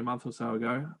sold Joey a month or so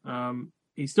ago.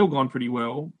 He's still gone pretty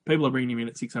well. People are bringing him in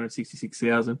at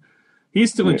 666,000.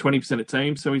 He's still in 20% of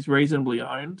teams, so he's reasonably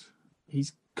owned.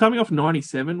 He's coming off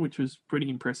 97, which was pretty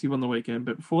impressive on the weekend,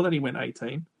 but before that he went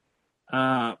 18.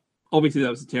 Obviously, that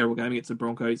was a terrible game against the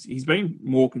Broncos. He's been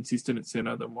more consistent at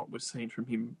centre than what we've seen from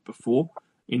him before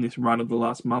in this run of the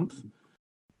last month,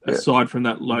 aside from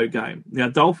that low game. Now,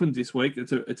 Dolphins this week,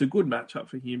 it's a good matchup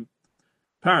for him.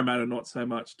 Parramatta, not so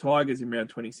much. Tigers in round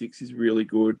 26 is really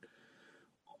good.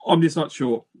 I'm just not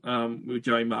sure with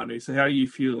Joey Manu. So how do you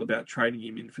feel about trading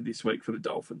him in for this week for the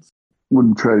Dolphins?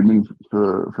 Wouldn't trade him in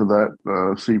for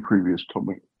that. See previous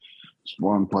topic. It's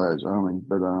one players only,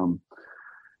 but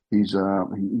he's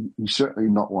certainly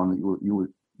not one that you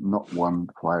would not one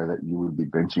player that you would be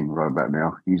benching right about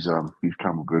now. He's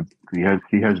come good. He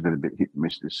has been a bit hit and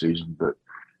miss this season, but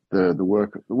the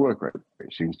work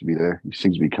rate seems to be there. He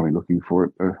seems to be coming looking for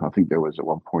it. I think there was at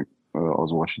one point I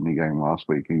was watching the game last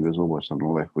week and he was almost on the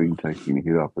left wing taking a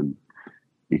hit up, and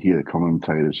you hear the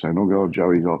commentators saying, "Oh God,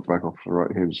 Joey's back off the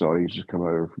right hand side. He's just come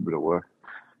over for a bit of work."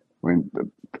 I mean,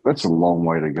 that's a long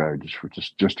way to go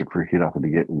just to hit up and to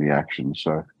get in the action.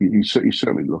 So he's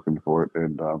certainly looking for it.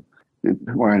 And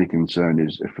my only concern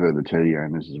is for the Teddy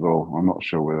owners as well. I'm not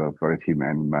sure whether both him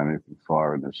and Manu can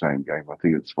fire in the same game. I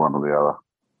think it's one or the other.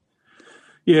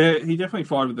 Yeah, he definitely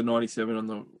fired with the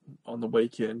 97 on the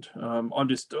weekend.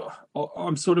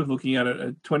 I'm sort of looking at it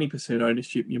at 20%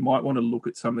 ownership. You might want to look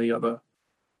at some of the other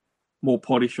more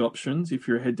poddish options if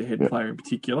you're a head-to-head player in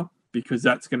particular, because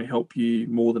that's going to help you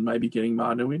more than maybe getting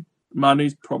Manu in.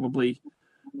 Manu's probably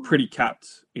pretty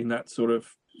capped in that sort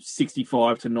of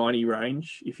 65 to 90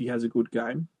 range if he has a good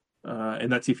game.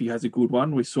 And that's if he has a good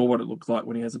one. We saw what it looks like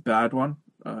when he has a bad one,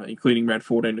 including round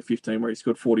 14 to 15 where he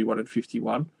scored 41 and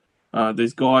 51.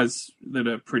 There's guys that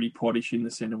are pretty poddish in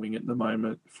the centre wing at the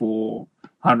moment for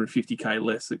 150k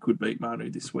less that could beat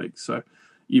Manu this week. So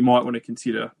you might want to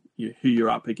consider who you're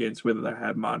up against, whether they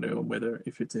have Manu and whether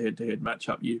if it's a head-to-head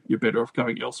matchup, you're better off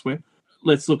going elsewhere.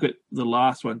 Let's look at the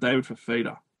last one, David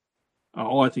Fafita.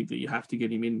 I think that you have to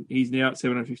get him in. He's now at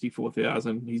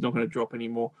 754,000. He's not going to drop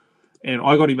anymore. And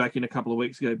I got him back in a couple of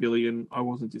weeks ago, Billy, and I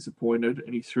wasn't disappointed.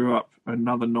 And he threw up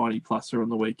another 90-pluser on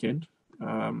the weekend.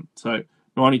 So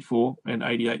 94 and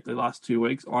 88 the last 2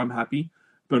 weeks. I'm happy,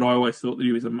 but I always thought that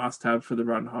he was a must-have for the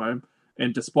run home.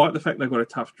 And despite the fact they've got a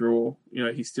tough draw,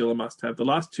 he's still a must-have. The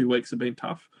last 2 weeks have been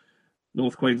tough.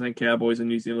 North Queensland Cowboys and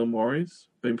New Zealand Warriors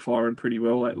been firing pretty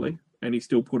well lately, and he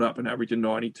still put up an average of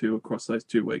 92 across those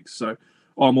 2 weeks. So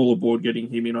I'm all aboard getting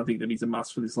him in. I think that he's a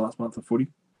must for this last month of footy.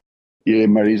 Yeah,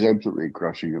 mate, he's absolutely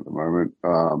crushing at the moment.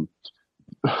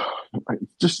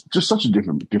 Just such a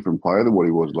different player than what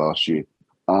he was last year.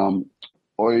 I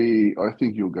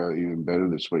think he'll go even better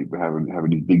this week. But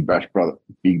having his big bash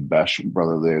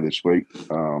brother there this week.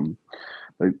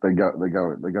 They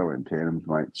go in tandems,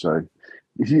 mate. So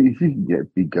if you can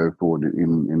get big go forward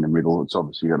in the middle, it's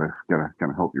obviously gonna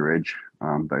help your edge.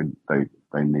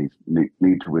 They need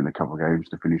to win a couple of games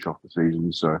to finish off the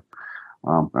season. So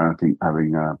I don't think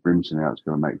having Brimson out is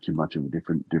going to make too much of a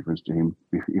difference to him.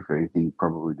 If anything, he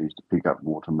probably needs to pick up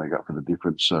more to make up for the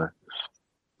difference. So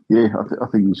yeah, I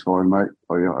think he's fine, mate.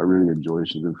 I really enjoy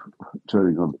sort of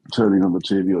turning on the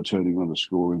TV or turning on the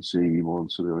score and seeing him on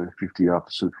sort of 50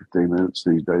 after sort of 15 minutes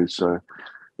these days. So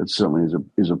it certainly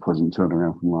is a pleasant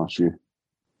turnaround from last year.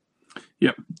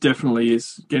 Yep, definitely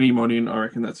is. Getting him on in, I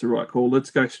reckon that's the right call.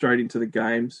 Let's go straight into the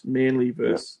games. Manly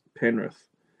versus Penrith.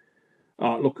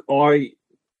 Look, I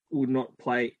would not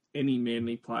play any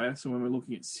Manly player. So when we're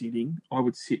looking at sitting, I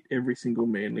would sit every single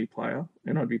Manly player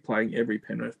and I'd be playing every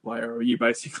Penrith player. Are you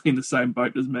basically in the same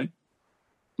boat as me?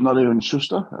 Not even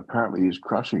Schuster. Apparently he's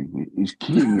crushing. He's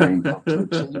killing me up to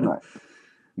the team,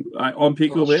 mate. On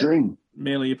Picklebet,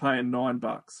 Manly, you're paying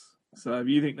 $9. So if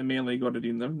you think the Manly got it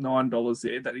in them, $9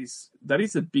 there, that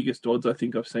is the biggest odds I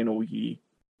think I've seen all year.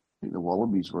 I think the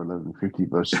Wallabies were $11.50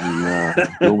 versus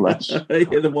the All Blacks.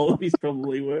 Yeah, the Wallabies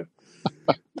probably were.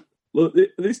 Look,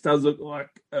 this does look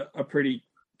like a pretty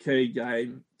key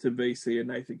game to BC and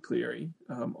Nathan Cleary.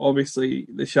 Obviously,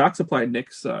 the Sharks are playing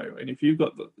next, though, and if you've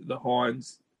got the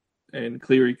Hines and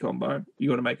Cleary combo, you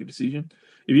got to make a decision.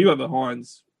 If you've got the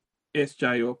Hines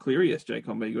SJ or Cleary SJ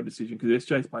combo, you got a decision because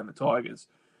SJ's playing the Tigers.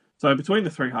 So between the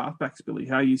three halfbacks, Billy,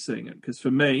 how are you seeing it? Because for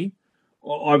me,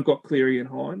 I've got Cleary and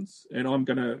Hines, and I'm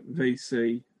going to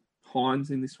VC Hines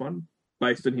in this one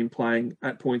based on him playing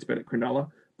at PointsBet at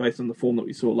Cronulla, based on the form that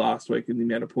we saw last week and the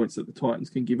amount of points that the Titans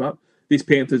can give up. This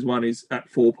Panthers one is at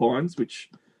 4 Pines, which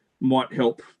might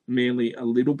help Manly a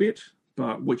little bit,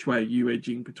 but which way are you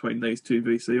edging between these two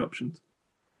VC options?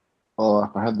 Oh,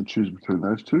 if I had to choose between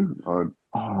those two,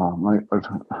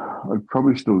 I'd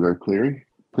probably still go Cleary.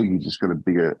 I think he's just got a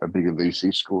bigger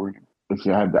VC scoring. If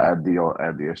you had to add the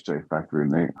SJ factor in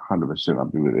there, 100%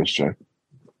 I'd be with SJ.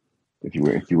 If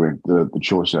you went the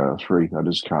choice out of three, I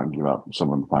just can't give up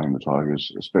someone playing the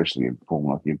Tigers, especially in form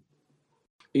like him.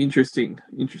 Interesting.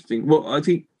 Well, I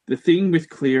think the thing with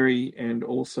Cleary and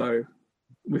also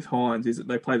with Hines is that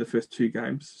they play the first two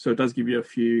games, so it does give you a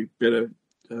few better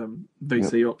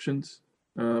VC options.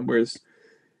 Whereas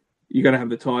you're going to have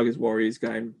the Tigers-Warriors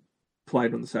game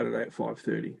played on the Saturday at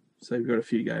 5:30, so you've got a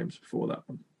few games before that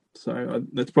one. So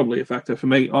that's probably a factor for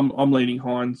me. I'm leaning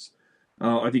Hines.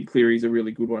 I think Cleary's a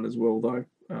really good one as well, though.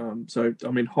 So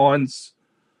I mean, Hines,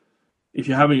 if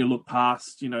you're having a look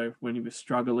past, when he was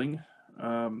struggling,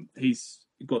 he's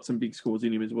got some big scores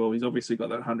in him as well. He's obviously got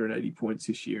that 180 points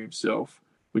this year himself,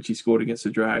 which he scored against the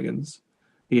Dragons.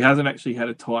 He hasn't actually had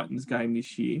a Titans game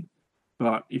this year,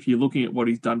 but if you're looking at what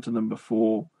he's done to them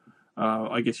before,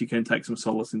 I guess you can take some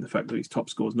solace in the fact that his top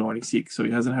score is 96, so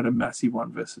he hasn't had a massive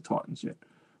one versus the Titans yet.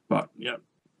 But,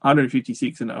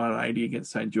 156 and 180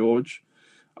 against St. George.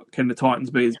 Can the Titans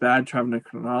be as bad traveling to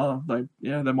Cronulla?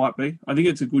 They might be. I think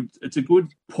it's a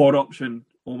good pod option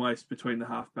almost between the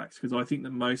halfbacks because I think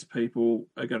that most people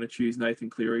are going to choose Nathan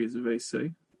Cleary as a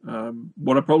VC.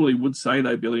 What I probably would say,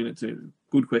 though, Billy, and it's a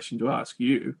good question to ask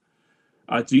you,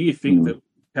 do you think that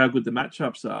how good the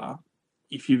matchups are,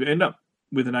 if you end up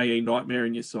with an AE nightmare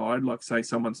in your side, like say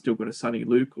someone's still got a Sonny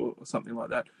Luke or something like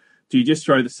that, do you just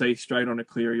throw the C straight on a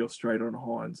Cleary or straight on a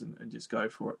Hines and just go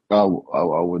for it? Oh,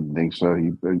 I wouldn't think so.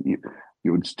 You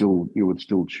would still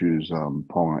choose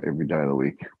Ponga every day of the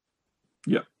week.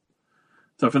 Yeah.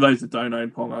 So for those that don't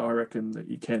own Ponga, I reckon that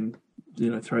you can,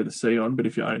 throw the C on. But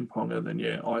if you own Ponga, then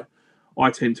yeah,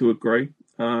 I tend to agree.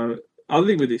 Other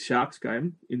thing with this Sharks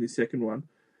game in this second one,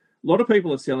 a lot of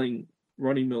people are selling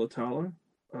Ronnie Militalo.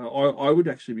 I would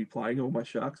actually be playing all my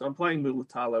Sharks. I'm playing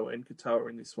Militalo and Katoa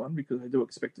in this one because I do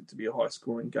expect it to be a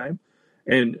high-scoring game.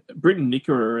 And Britton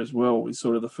Nickera as well is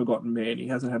sort of the forgotten man. He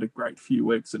hasn't had a great few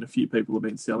weeks and a few people have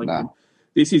been selling him.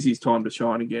 This is his time to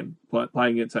shine again,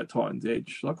 playing against that Titans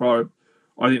edge. Like I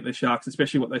think the Sharks,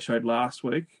 especially what they showed last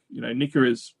week,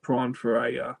 Nickera's primed for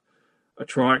a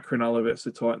try at Cronulla versus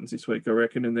the Titans this week, I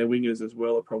reckon, and their wingers as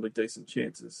well are probably decent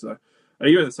chances. So Are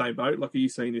you in the same boat? Like, are you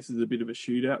seeing this as a bit of a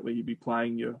shootout where you'd be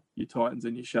playing your Titans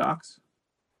and your Sharks?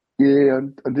 Yeah,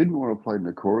 I didn't want to play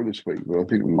Nakora this week, but I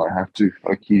think we might have to.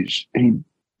 Like he's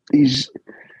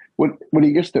when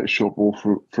he gets that short ball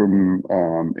from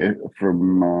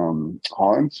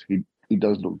Hines, he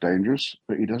does look dangerous,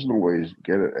 but he doesn't always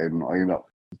get it. And I end up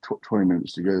 20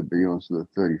 minutes to go, be on to the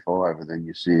 35, and then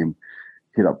you see him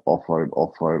hit up offload,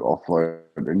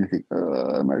 and you think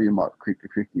maybe you might creep to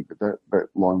 50, but that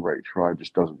line break try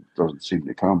just doesn't seem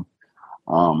to come.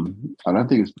 I don't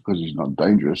think it's because he's not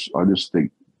dangerous. I just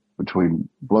think between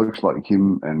blokes like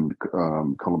him and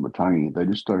Colin Matangi, they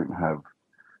just don't have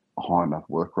a high enough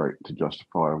work rate to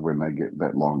justify when they get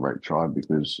that line break try,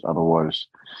 because otherwise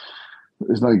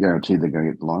there's no guarantee they're going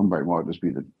to get the line break. It might just be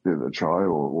the try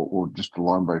or just the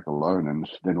line break alone, and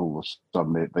then all of a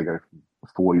sudden they go from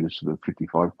 40 to sort of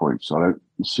 55 points. So I don't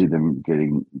see them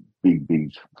getting big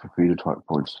feeder type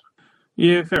points.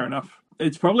 Yeah, fair enough.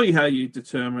 It's probably how you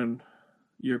determine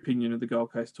your opinion of the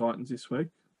Gold Coast Titans this week.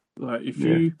 Like if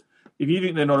you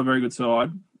think they're not a very good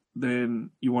side,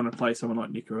 then you want to play someone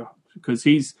like Nikora, because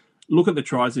look at the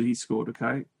tries that he's scored.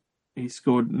 Okay, he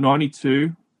scored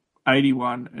 92,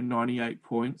 81, and 98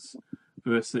 points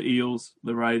versus the Eels,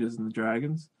 the Raiders, and the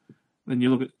Dragons. Then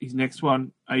you look at his next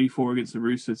one, 84 against the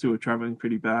Roosters, who are travelling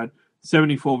pretty bad.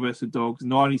 74 versus the Dogs,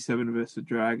 97 versus the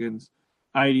Dragons,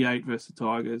 88 versus the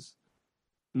Tigers,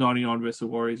 99 versus the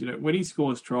Warriors. When he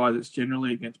scores tries, it's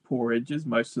generally against poor edges,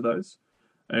 most of those,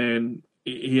 and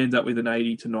he ends up with an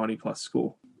 80 to 90 plus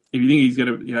score. If you think he's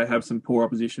going to have some poor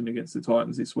opposition against the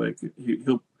Titans this week,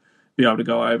 he'll be able to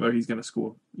go over. He's going to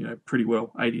score pretty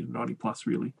well, 80 to 90 plus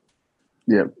really.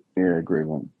 Yeah, agree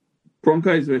with that.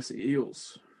 Broncos versus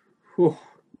Eels. Whew.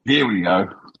 Here we go.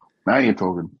 Now you're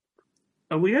talking.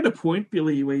 Are we at a point,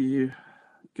 Billy, where you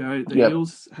go, the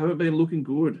Eels haven't been looking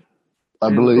good? I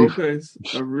believe. The Broncos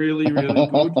are really, really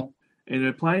good. And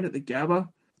they're playing at the Gabba.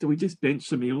 Do we just bench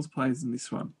some Eels players in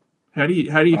this one? How do you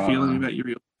feeling about your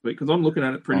Eels week? Because I'm looking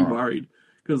at it pretty worried.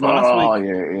 Because last week...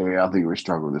 yeah, I think we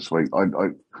struggled this week.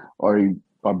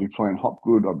 I'd be playing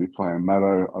Hopgood, I'd be playing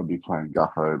Maddo, I'd be playing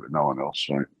Gutho, but no one else.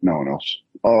 Right? No one else.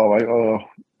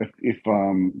 If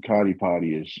Cardi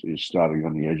Party is starting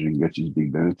on the edge and gets his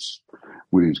big minutes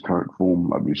with his current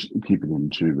form, I'd be keeping him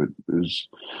too. But there's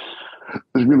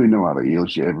really no other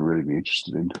Eels you ever really be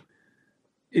interested in.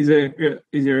 Is there a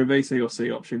VC or C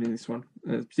option in this one?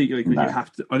 Particularly because you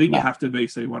have to. I think you have to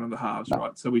VC one of the halves,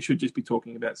 right? So we should just be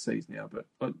talking about C's now.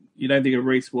 But you don't think a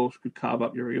Reece Walsh could carve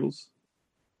up your Eels?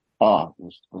 I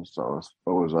was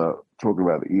talking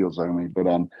about the Eels only, but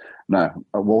no,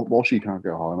 Walshy can't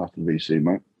go high enough to VC,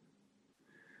 mate.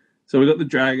 So we've got the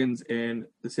Dragons and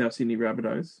the South Sydney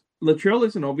Rabbitohs. Latrell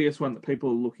is an obvious one that people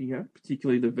are looking at,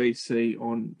 particularly the VC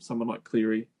on someone like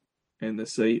Cleary and the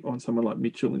C on someone like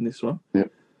Mitchell in this one. Yeah.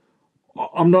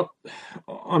 I'm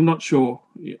not sure.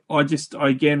 I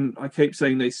keep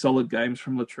seeing these solid games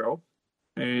from Latrell,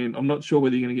 and I'm not sure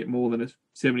whether you're going to get more than a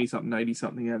 70-something,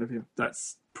 80-something out of him.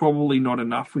 That's probably not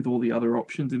enough with all the other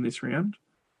options in this round.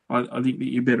 I think that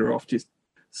you're better off just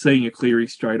seeing a Cleary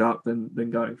straight up than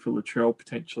going for Latrell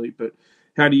potentially. But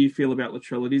how do you feel about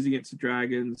Latrell? It is against the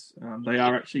Dragons. They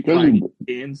are actually playing in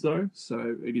Cairns, though,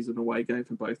 so it is an away game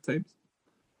for both teams.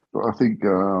 I think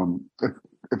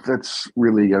if that's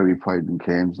really going to be played in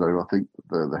Cairns, though, I think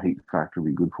the heat factor would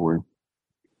be good for him.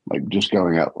 Like just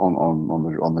going out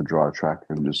on the dry track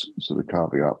and just sort of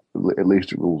carving up. At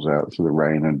least it rules out sort of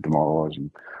rain and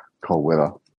demoralising cold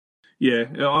weather. Yeah,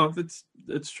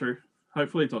 it's true.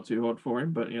 Hopefully it's not too hot for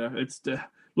him, but it's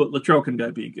look, Latrell can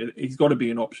go big. He's got to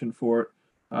be an option for it,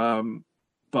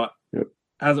 but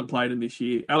hasn't played him this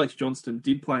year. Alex Johnston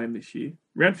did play him this year.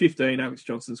 Round 15, Alex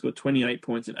Johnston scored 28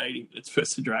 points in 80 minutes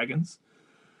versus the Dragons.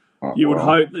 You would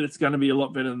hope that it's going to be a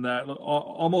lot better than that. Look,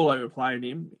 I'm all over playing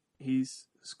him. He's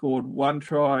scored 1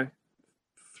 try,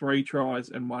 3 tries,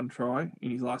 and 1 try in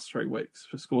his last 3 weeks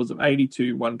for scores of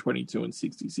 82, 122, and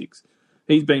 66.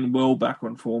 He's been well back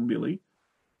on form, Billy.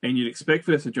 And you'd expect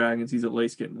versus the Dragons, he's at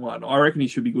least getting 1. I reckon he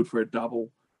should be good for a double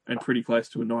and pretty close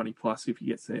to a 90-plus if he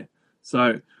gets there.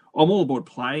 So I'm all aboard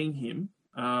playing him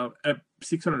at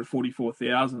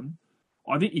 644,000.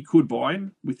 I think you could buy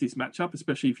him with this matchup,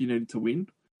 especially if you needed to win.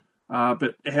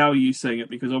 But how are you seeing it?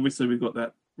 Because obviously we've got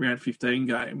that round 15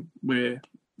 game where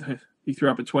he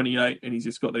threw up a 28 and he's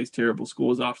just got these terrible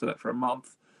scores after that for a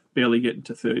month, barely getting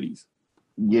to 30s.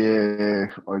 Yeah,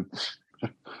 I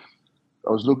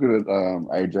was looking at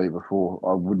AJ before.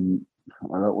 I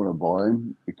don't want to buy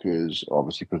him because of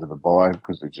the buy,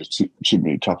 because they're just too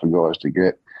many tougher guys to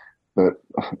get. But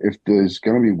if there's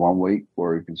going to be 1 week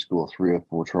where he can score 3 or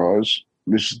 4 tries,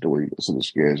 this is the week that sort of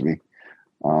scares me.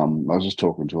 I was just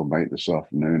talking to a mate this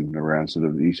afternoon around sort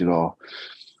of, he said, I'm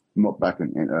not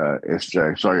backing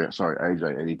SJ, sorry,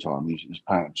 AJ anytime. He's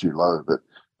paying too low, but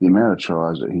the amount of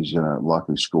tries that he's going to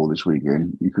likely score this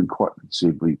weekend, you can quite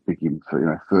conceivably pick him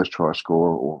for, first try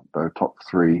scorer or go top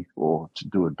 3 or to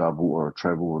do a double or a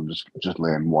treble and just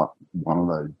land one of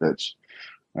those bets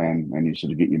and you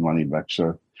sort of get your money back.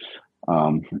 So,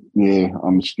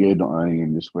 I'm scared not owning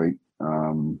him this week.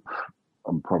 I'm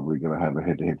probably going to have a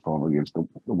head-to-head final against the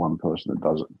one person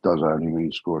that does own him and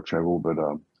he score a treble. But,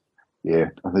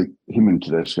 I think him and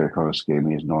Tedesco kind of scare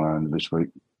me as non-owners this week.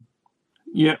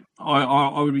 Yeah,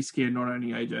 I would be scared not owning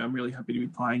AJ. I'm really happy to be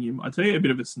playing him. I'll tell you a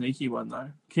bit of a sneaky one, though.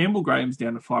 Campbell Graham's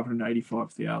down to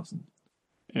 585,000.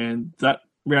 And that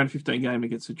round 15 game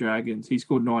against the Dragons, he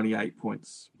scored 98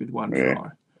 points with one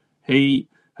try. He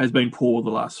has been poor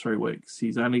the last 3 weeks.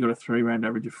 He's only got a 3-round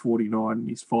average of 49.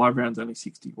 His 5 rounds only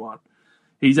 61.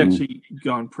 He's actually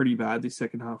gone pretty bad this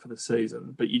second half of the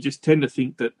season. But you just tend to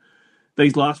think that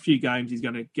these last few games he's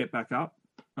going to get back up.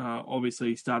 Obviously,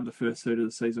 he started the first third of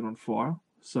the season on fire.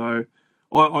 So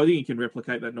I think he can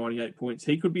replicate that 98 points.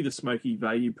 He could be the smoky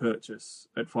value purchase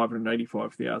at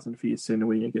 585,000 for your centre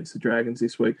wing against the Dragons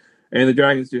this week. And the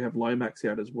Dragons do have Lomax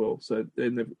out as well, so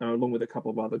along with a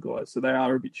couple of other guys. So they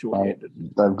are a bit short-handed.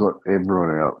 They've got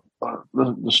everyone out.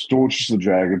 The staunchest of the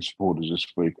Dragon supporters this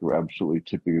week are absolutely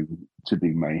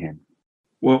tipping mayhem.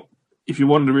 Well, if you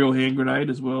wanted a real hand grenade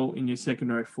as well in your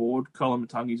second row forward, Colin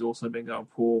Matungi's also been going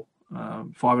poor.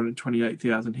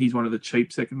 528,000. He's one of the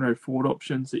cheap second row forward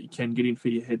options that you can get in for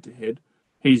your head-to-head.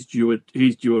 He's due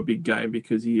a big game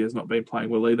because he has not been playing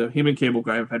well either. Him and Campbell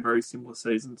Graham have had very similar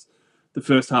seasons. The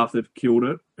first half they've killed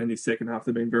it, and the second half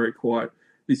they've been very quiet.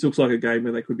 This looks like a game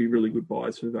where they could be really good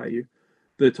buys for value.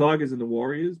 The Tigers and the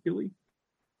Warriors, Billy.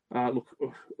 Look,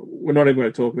 we're not even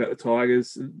going to talk about the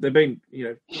Tigers. They've been,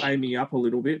 aiming up a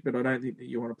little bit, but I don't think that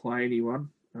you want to play anyone,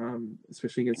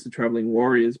 especially against the travelling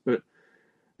Warriors. But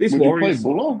this Would Warriors, you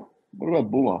play Buller? What about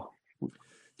Buller?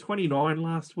 29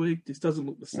 last week. Just doesn't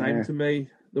look the same to me.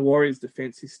 The Warriors'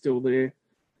 defence is still there.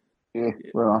 Yeah,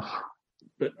 fair enough.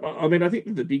 But, I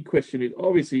think the big question is,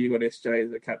 obviously you've got SJ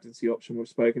as a captaincy option. We've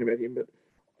spoken about him, but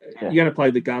you're going to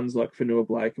play the guns like Fanua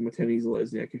Blake and Watene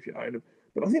Zelezniak if you own him.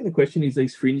 But I think the question is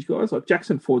these fringe guys. Like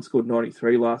Jackson Ford scored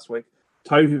 93 last week.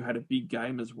 Tohu had a big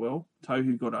game as well.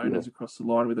 Tohu got owners across the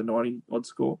line with a 90-odd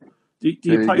score. Do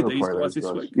you play these guys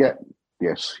this week? Yeah.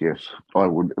 Yes, I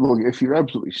would. Look, if you're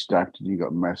absolutely stacked and you've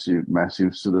got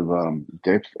massive sort of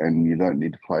depth and you don't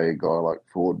need to play a guy like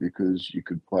Ford because you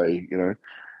could play,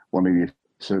 one of your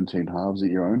 17 halves that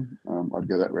you own, I'd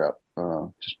go that route.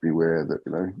 Just be aware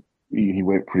that, he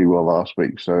went pretty well last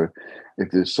week. So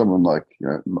if there's someone like,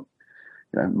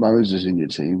 Moses in your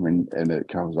team and it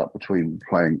comes up between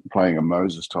playing a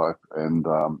Moses type and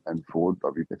Ford,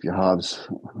 if your halves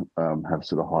have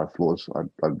sort of high floors,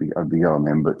 I'd be going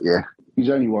them. But yeah, he's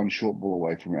only one short ball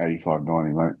away from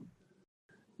 85-90, mate.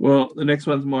 Well, the next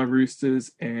one's my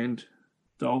Roosters and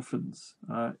Dolphins.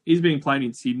 He's being played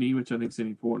in Sydney, which I think is an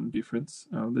important difference.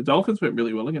 The Dolphins went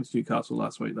really well against Newcastle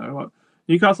last week, though.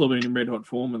 Newcastle have been in red-hot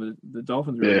form, and the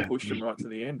Dolphins really pushed them right to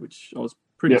the end, which I was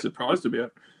pretty surprised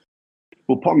about.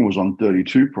 Well, Ponga was on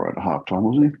 32 prior to halftime,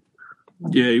 wasn't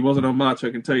he? Yeah, he wasn't on much, I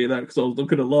can tell you that, because I was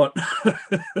looking a lot.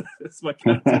 That's my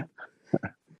captain.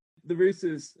 The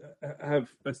Roosters are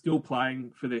still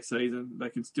playing for their season. They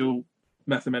can still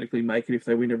mathematically make it if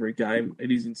they win every game.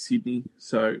 It is in Sydney,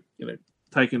 so,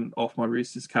 taken off my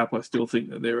Roosters cap, I still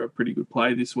think that they're a pretty good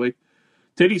play this week.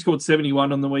 Teddy scored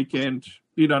 71 on the weekend.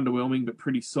 Bit underwhelming, but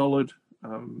pretty solid.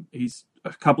 He's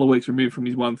a couple of weeks removed from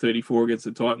his 134 against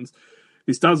the Titans.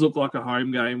 This does look like a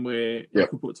home game where you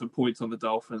could put some points on the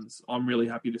Dolphins. I'm really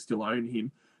happy to still own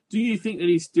him. Do you think that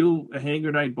he's still a hand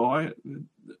grenade buy?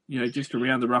 Just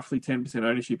around the roughly 10%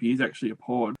 ownership, he is actually a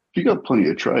pod. He got plenty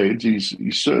of trades.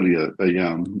 He's certainly a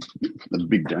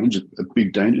big danger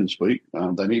this week.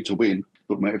 They need to win.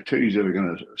 But mate, if Teddy's ever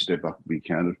going to step up and be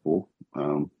counted for,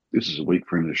 this is a week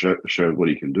for him to show what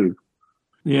he can do.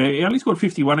 Yeah, he only scored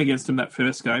 51 against him that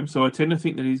first game, so I tend to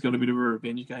think that he's got a bit of a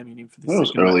revenge game in him for this. Well,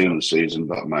 it's early in the season,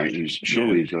 but mate, he's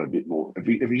got a bit more.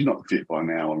 If he's not fit by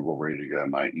now and we're ready to go,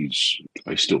 mate, he's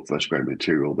still first grade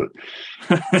material. But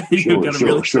he's going to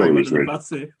really throw him under the bus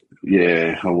there.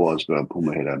 Yeah, I was, but I pulled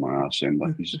my head out of my arse. And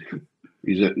like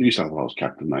he's a New South Wales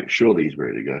captain, mate. Surely he's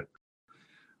ready to go.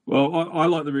 Well, I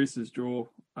like the Roosters draw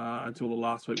until the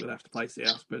last week where they have to play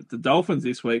South. But the Dolphins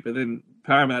this week, but then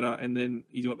Parramatta, and then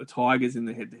he's got the Tigers in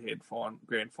the head-to-head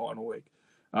grand final week.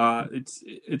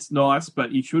 It's nice,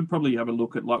 but you should probably have a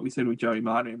look at, like we said with Joey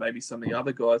Martin and maybe some of the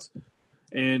other guys.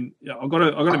 And I've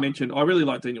got to mention, I really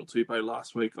liked Daniel Tupou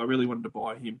last week. I really wanted to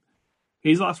buy him.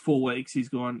 his last 4 weeks, he's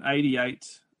gone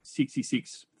 88,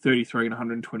 66, 33, and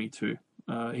 122.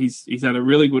 He's had a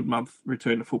really good month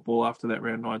return to football after that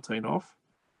round 19 off,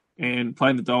 and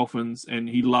playing the Dolphins, and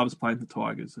he loves playing the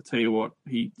Tigers. I tell you what,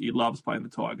 he loves playing the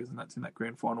Tigers, and that's in that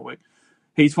grand final week.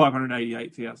 He's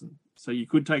 588,000. So you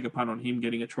could take a punt on him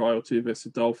getting a try or two versus the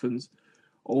Dolphins.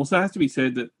 Also has to be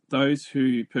said that those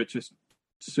who purchased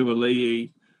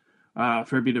Suaalii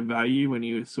for a bit of value when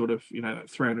he was sort of,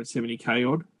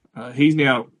 370k odd, he's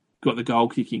now got the goal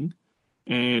kicking,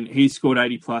 and he's scored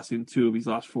 80 plus in 2 of his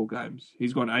last 4 games.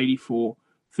 He's gone 84,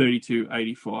 32,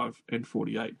 85, and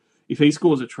 48. If he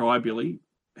scores a try, Billy,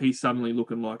 he's suddenly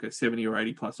looking like a 70 or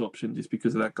 80 plus option just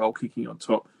because of that goal kicking on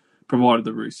top, provided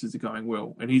the Roosters are going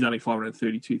well. And he's only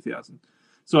 532,000.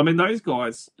 So, I mean, those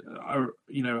guys are,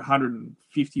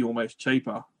 150 almost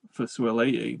cheaper for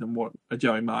Suaalii than what a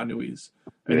Joey Manu is.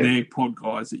 And they're pod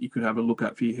guys that you could have a look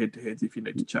at for your head-to-heads if you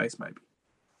need to chase, maybe.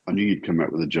 I knew you'd come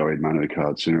out with a Joey Manu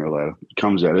card sooner or later. It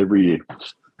comes out every year.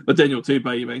 But Daniel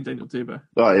Tupou, you mean? Daniel Tupou.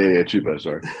 Oh, yeah, Tupou,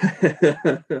 sorry.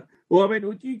 Well, I mean,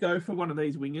 would you go for one of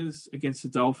these wingers against the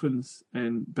Dolphins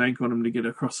and bank on them to get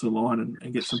across the line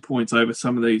and get some points over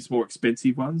some of these more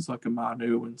expensive ones, like a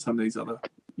Manu and some of these other,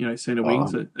 centre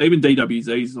wings? Even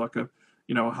DWZ is like a,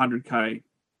 100k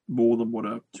more than what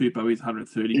a Tupou is,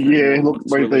 130k. Yeah, look,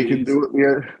 mate, they can do it.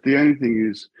 Yeah, the only thing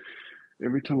is,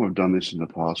 every time I've done this in the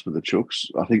past with the Chooks,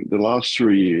 I think the last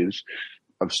 3 years,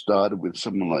 I've started with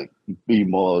someone like B.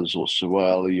 Moz or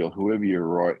Suaalii or whoever your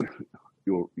right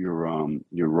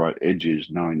edge is,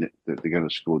 knowing that they're going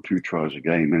to score 2 tries a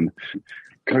game. And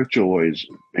coach always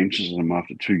benches them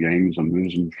after 2 games and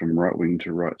moves them from right wing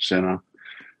to right centre,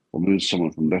 or moves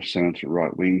someone from left centre to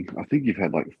right wing. I think you've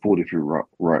had like 4 different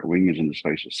right wingers in the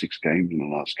space of 6 games in the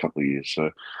last couple of years.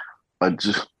 So I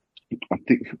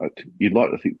think you'd like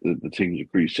to think that the teams are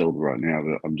pretty settled right now,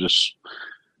 but I'm just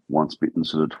once bitten,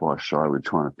 sort of twice shy with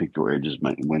trying to pick your edges,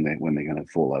 mate, when they're going to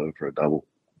fall over for a double.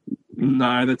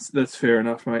 No, that's fair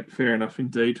enough, mate. Fair enough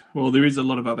indeed. Well, there is a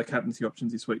lot of other captaincy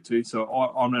options this week too, so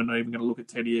I'm not even going to look at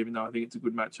Teddy, even though I think it's a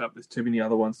good matchup. There's too many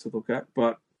other ones to look at.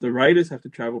 But the Raiders have to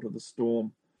travel to the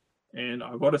Storm, and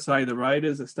I've got to say the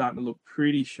Raiders are starting to look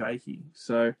pretty shaky.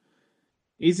 So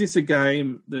is this a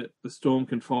game that the Storm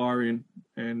can fire in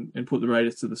and put the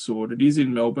Raiders to the sword? It is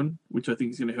in Melbourne, which I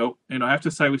think is going to help. And I have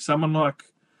to say, with someone like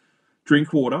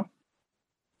Drinkwater,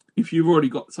 if you've already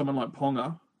got someone like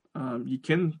Ponga, you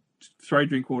can throw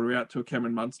Drinkwater out to a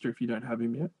Cameron Munster if you don't have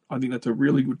him yet. I think that's a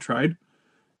really good trade.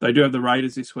 They do have the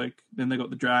Raiders this week. Then they've got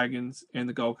the Dragons and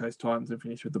the Gold Coast Titans and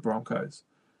finish with the Broncos.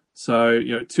 So,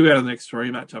 2 out of the next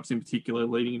 3 matchups in particular,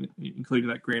 including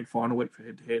that grand final week for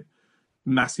head-to-head,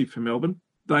 massive for Melbourne.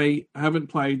 They haven't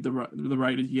played the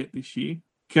Raiders yet this year.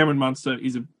 Cameron Munster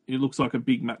it looks like a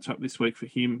big matchup this week for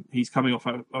him. He's coming off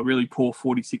a really poor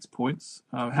 46 points.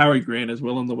 Harry Grant as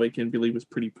well on the weekend, Billy, was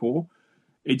pretty poor.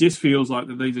 It just feels like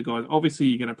that these are guys, obviously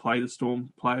you're going to play the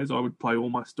Storm players. I would play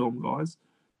all my Storm guys.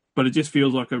 But it just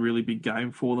feels like a really big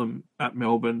game for them at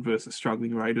Melbourne versus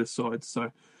struggling Raiders sides.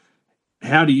 So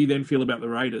how do you then feel about the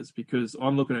Raiders? Because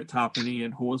I'm looking at Tarpany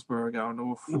and Horsburgh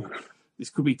going,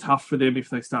 this could be tough for them if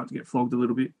they start to get flogged a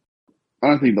little bit. I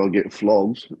don't think they'll get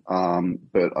flogged,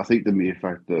 but I think the mere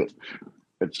fact that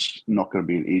it's not going to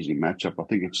be an easy matchup, I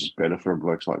think it's just better for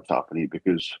blokes like Tarpany,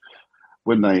 because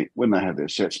when they have their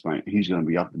sets, mate, he's going to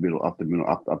be up the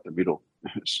middle.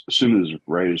 As soon as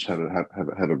Raiders have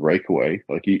a breakaway,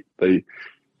 like he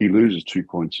loses 2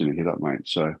 points in a hit up, mate.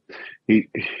 So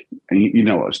you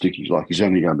know what Sticky's like. He's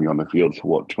only going to be on the field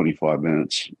for 25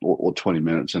 minutes or 20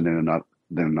 minutes, and then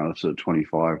another sort of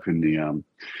 25 in the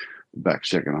back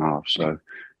second half. So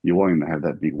you want him to have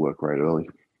that big work rate early.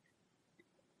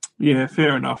 Yeah,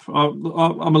 fair enough. I'm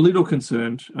a little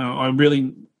concerned.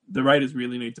 The Raiders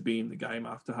really need to be in the game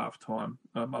after half time.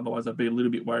 Otherwise, I'd be a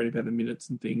little bit worried about the minutes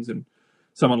and things, and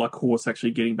someone like Horse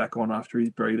actually getting back on after his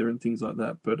breather and things like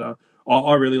that. But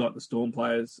I really like the Storm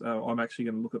players. I'm actually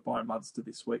going to look at buying Munster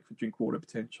this week for Drinkwater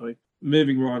potentially.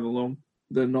 Moving right along,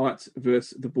 the Knights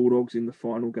versus the Bulldogs in the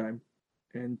final game.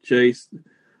 And geez,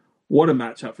 what a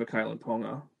matchup for Kalen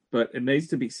Ponga. But it needs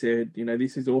to be said,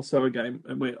 this is also a game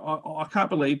where I can't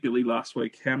believe, Billy, last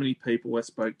week how many people I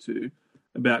spoke to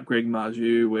about Greg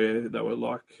Marju, where they were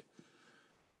like,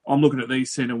 I'm looking at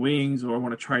these centre wings, or I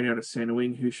want to trade out a centre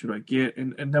wing, who should I get?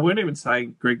 And they weren't even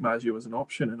saying Greg Marju was an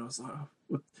option. And I was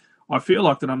like, I feel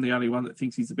like that I'm the only one that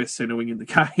thinks he's the best centre wing in the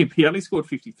game. He only scored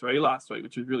 53 last week,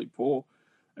 which was really poor.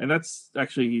 And that's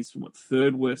actually his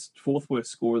fourth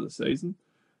worst score of the season.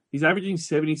 He's averaging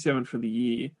 77 for the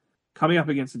year, coming up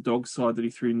against a dog side that he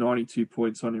threw 92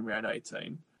 points on in round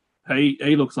 18.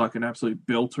 He looks like an absolute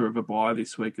belter of a buy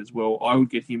this week as well. I would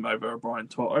get him over Brian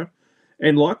Toto.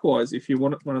 And likewise, if you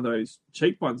want one of those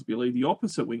cheap ones, Billy, the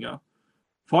opposite winger,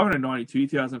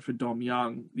 592,000 for Dom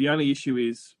Young. The only issue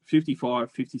is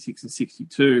 55, 56, and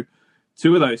 62.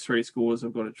 Two of those three scores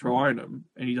have got a try in them,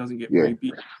 and he doesn't get very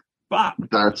big. But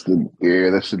that's the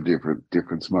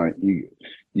difference, mate.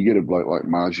 You get a bloke like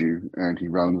Marju, and he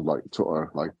runs like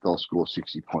they'll score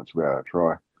 60 points without a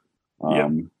try.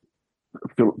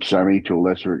 Philip Sammy to a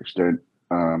lesser extent.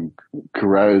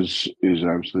 Carraz is an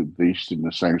absolute beast in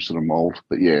the same sort of mould,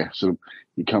 but sort of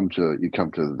you come to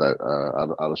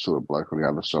that other sort of bloke on the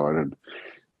other side, and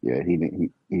he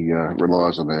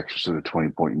relies on the extra sort of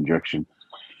 20-point injection.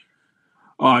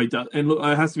 Oh, he does. And look,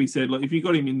 it has to be said, if you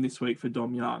got him in this week for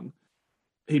Dom Young,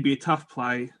 he'd be a tough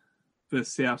play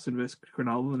versus Souths and versus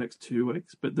Cronulla the next 2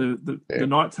 weeks. But the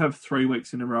Knights have 3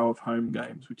 weeks in a row of home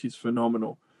games, which is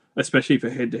phenomenal, especially for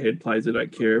head-to-head players that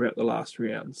don't care about the last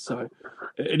rounds. So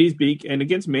it is big. And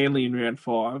against Manly in round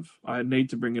 5, I need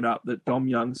to bring it up that Dom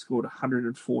Young scored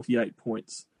 148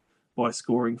 points by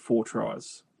scoring 4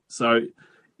 tries. So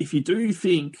if you do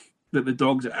think that the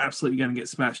Dogs are absolutely going to get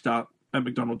smashed up at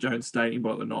McDonald Jones Stadium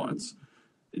by the Knights,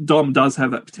 Dom does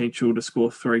have that potential to score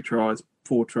 3 tries,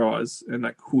 4 tries, and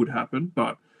that could happen.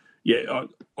 But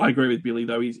I agree with Billy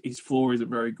though. His floor isn't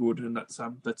very good, and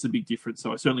that's a big difference.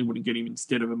 So I certainly wouldn't get him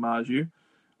instead of a Marju.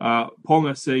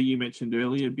 Ponga C, you mentioned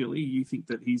earlier, Billy. You think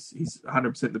that he's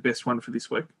 100% the best one for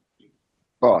this week?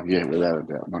 Oh yeah, without a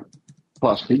doubt, mate.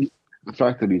 Plus, the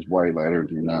fact that he's way later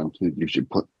in the round too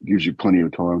gives you plenty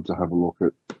of time to have a look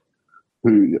at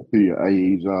who your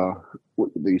AEs are,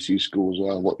 what the BC scores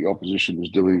are, what the opposition is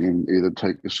doing, and either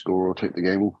take the score or take the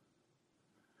gamble.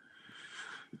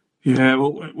 Yeah,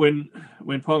 well, when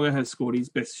Ponga has scored his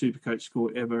best Supercoach score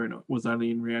ever, and it was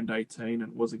only in round 18,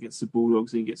 and it was against the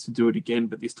Bulldogs, and he gets to do it again,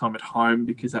 but this time at home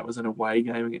because that was an away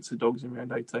game against the Dogs in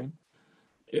round 18.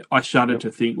 I shudder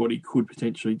to think what he could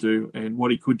potentially do and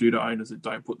what he could do to owners that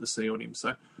don't put the C on him.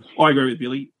 So I agree with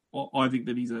Billy. I think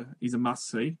that he's a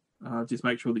must-see. Just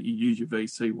make sure that you use your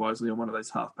VC wisely on one of those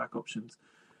half-back options.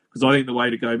 Because I think the way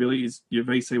to go, Billy, is your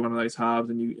VC one of those halves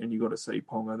and you got to see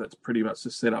Ponga. That's pretty much the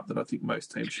setup that I think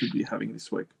most teams should be having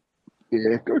this week.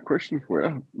 Yeah, I've got a question for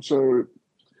you. So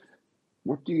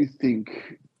what do you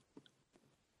think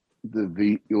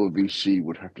your VC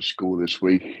would have to score this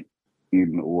week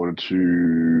in order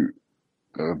to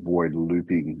avoid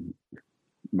looping,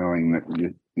 knowing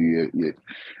that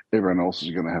everyone else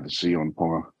is going to have a C on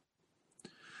Ponga?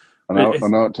 I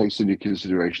know it takes into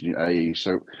consideration your AE,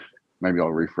 so maybe I'll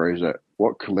rephrase that.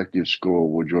 What collective score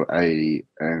would your AE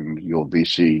and your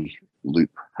VC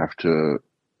loop have to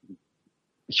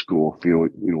score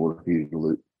in order for you to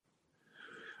loop?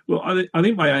 Well, I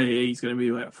think my AE is going to be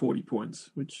about 40 points,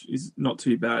 which is not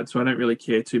too bad. So I don't really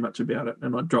care too much about it.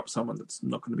 And I'd drop someone that's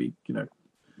not going to be,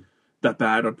 that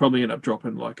bad. I'd probably end up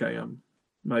dropping like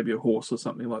maybe a horse or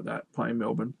something like that, playing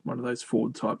Melbourne, one of those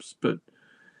forward types. But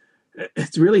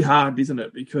it's really hard, isn't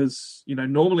it? Because,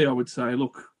 normally I would say,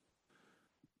 look,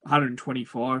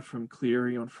 125 from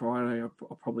Cleary on Friday,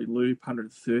 I'll probably loop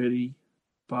 130.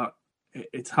 But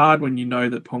it's hard when you know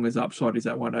that Ponga's upside is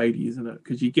at 180, isn't it?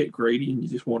 Because you get greedy and you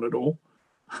just want it all.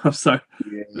 So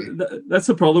that's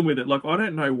the problem with it. Like, I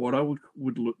don't know what I would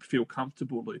feel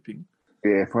comfortable looping.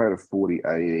 Yeah, if I had a 40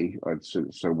 AE, I'd say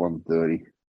 130.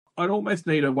 I'd almost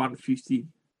need a 150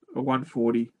 or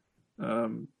 140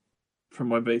 from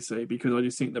my VC because I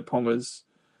just think that Ponga's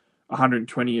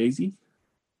 120 easy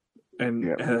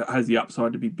and has the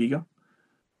upside to be bigger.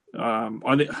 I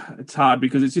think it's hard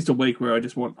because it's just a week where I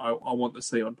want the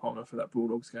C on Ponga for that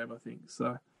Bulldogs game, I think.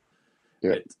 So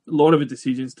it's a lot of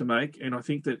decisions to make, and I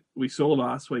think that we saw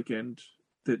last weekend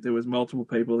that there was multiple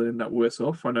people that ended up worse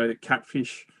off. I know that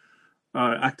Catfish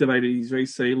activated his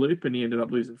VC loop and he ended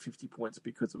up losing 50 points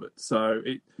because of it. So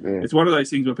it's one of those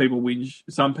things where people whinge.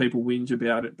 Some people whinge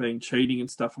about it being cheating and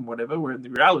stuff and whatever, where the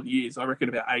reality is I reckon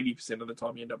about 80% of the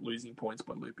time you end up losing points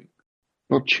by looping.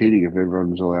 Not cheating if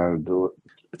everyone's allowed to do it.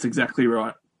 That's exactly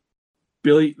right.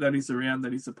 Billy, that is the round.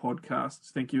 That is the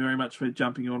podcast. Thank you very much for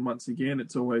jumping on once again.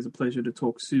 It's always a pleasure to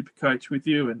talk Supercoach with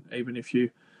you. And even if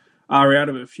you are out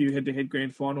of a few head-to-head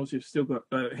grand finals, you've still got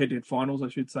head-to-head finals, I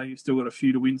should say. You've still got a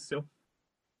few to win still.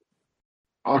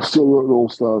 I've still got an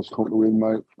Allstars comp to win,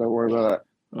 mate. Don't worry about that.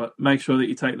 Right, make sure that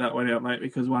you take that one out, mate,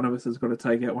 because one of us has got to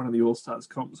take out one of the All-Stars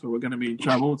comps, or we're going to be in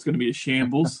trouble. It's going to be a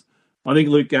shambles. I think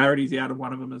Luke Garrity's out of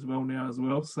one of them as well now. So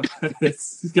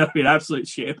it's going to be an absolute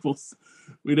shambles.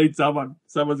 We need someone.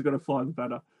 Someone's got to fly the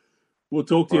banner. We'll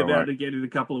talk to you about it again in a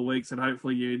couple of weeks, and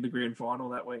hopefully you're in the grand final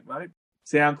that week, mate.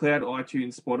 SoundCloud,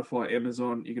 iTunes, Spotify,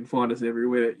 Amazon. You can find us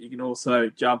everywhere. You can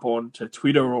also jump on to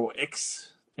Twitter or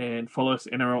X and follow us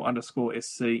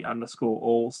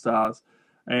NRL_SC_Allstars.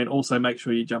 And also make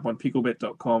sure you jump on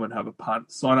picklebet.com and have a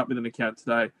punt. Sign up with an account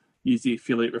today. Use the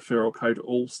affiliate referral code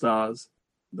Allstars.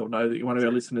 They'll know that you're one of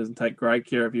our listeners and take great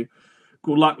care of you.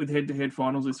 Good luck with head-to-head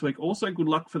finals this week. Also, good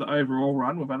luck for the overall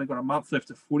run. We've only got a month left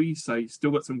of footy, so you've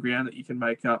still got some ground that you can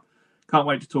make up. Can't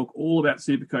wait to talk all about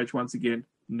Supercoach once again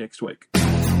next week.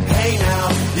 Hey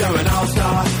now, you're an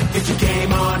all-star. Get your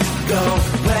game on, go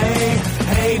play.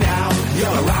 Hey now, you're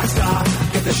a rock star.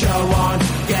 Get the show on,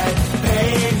 get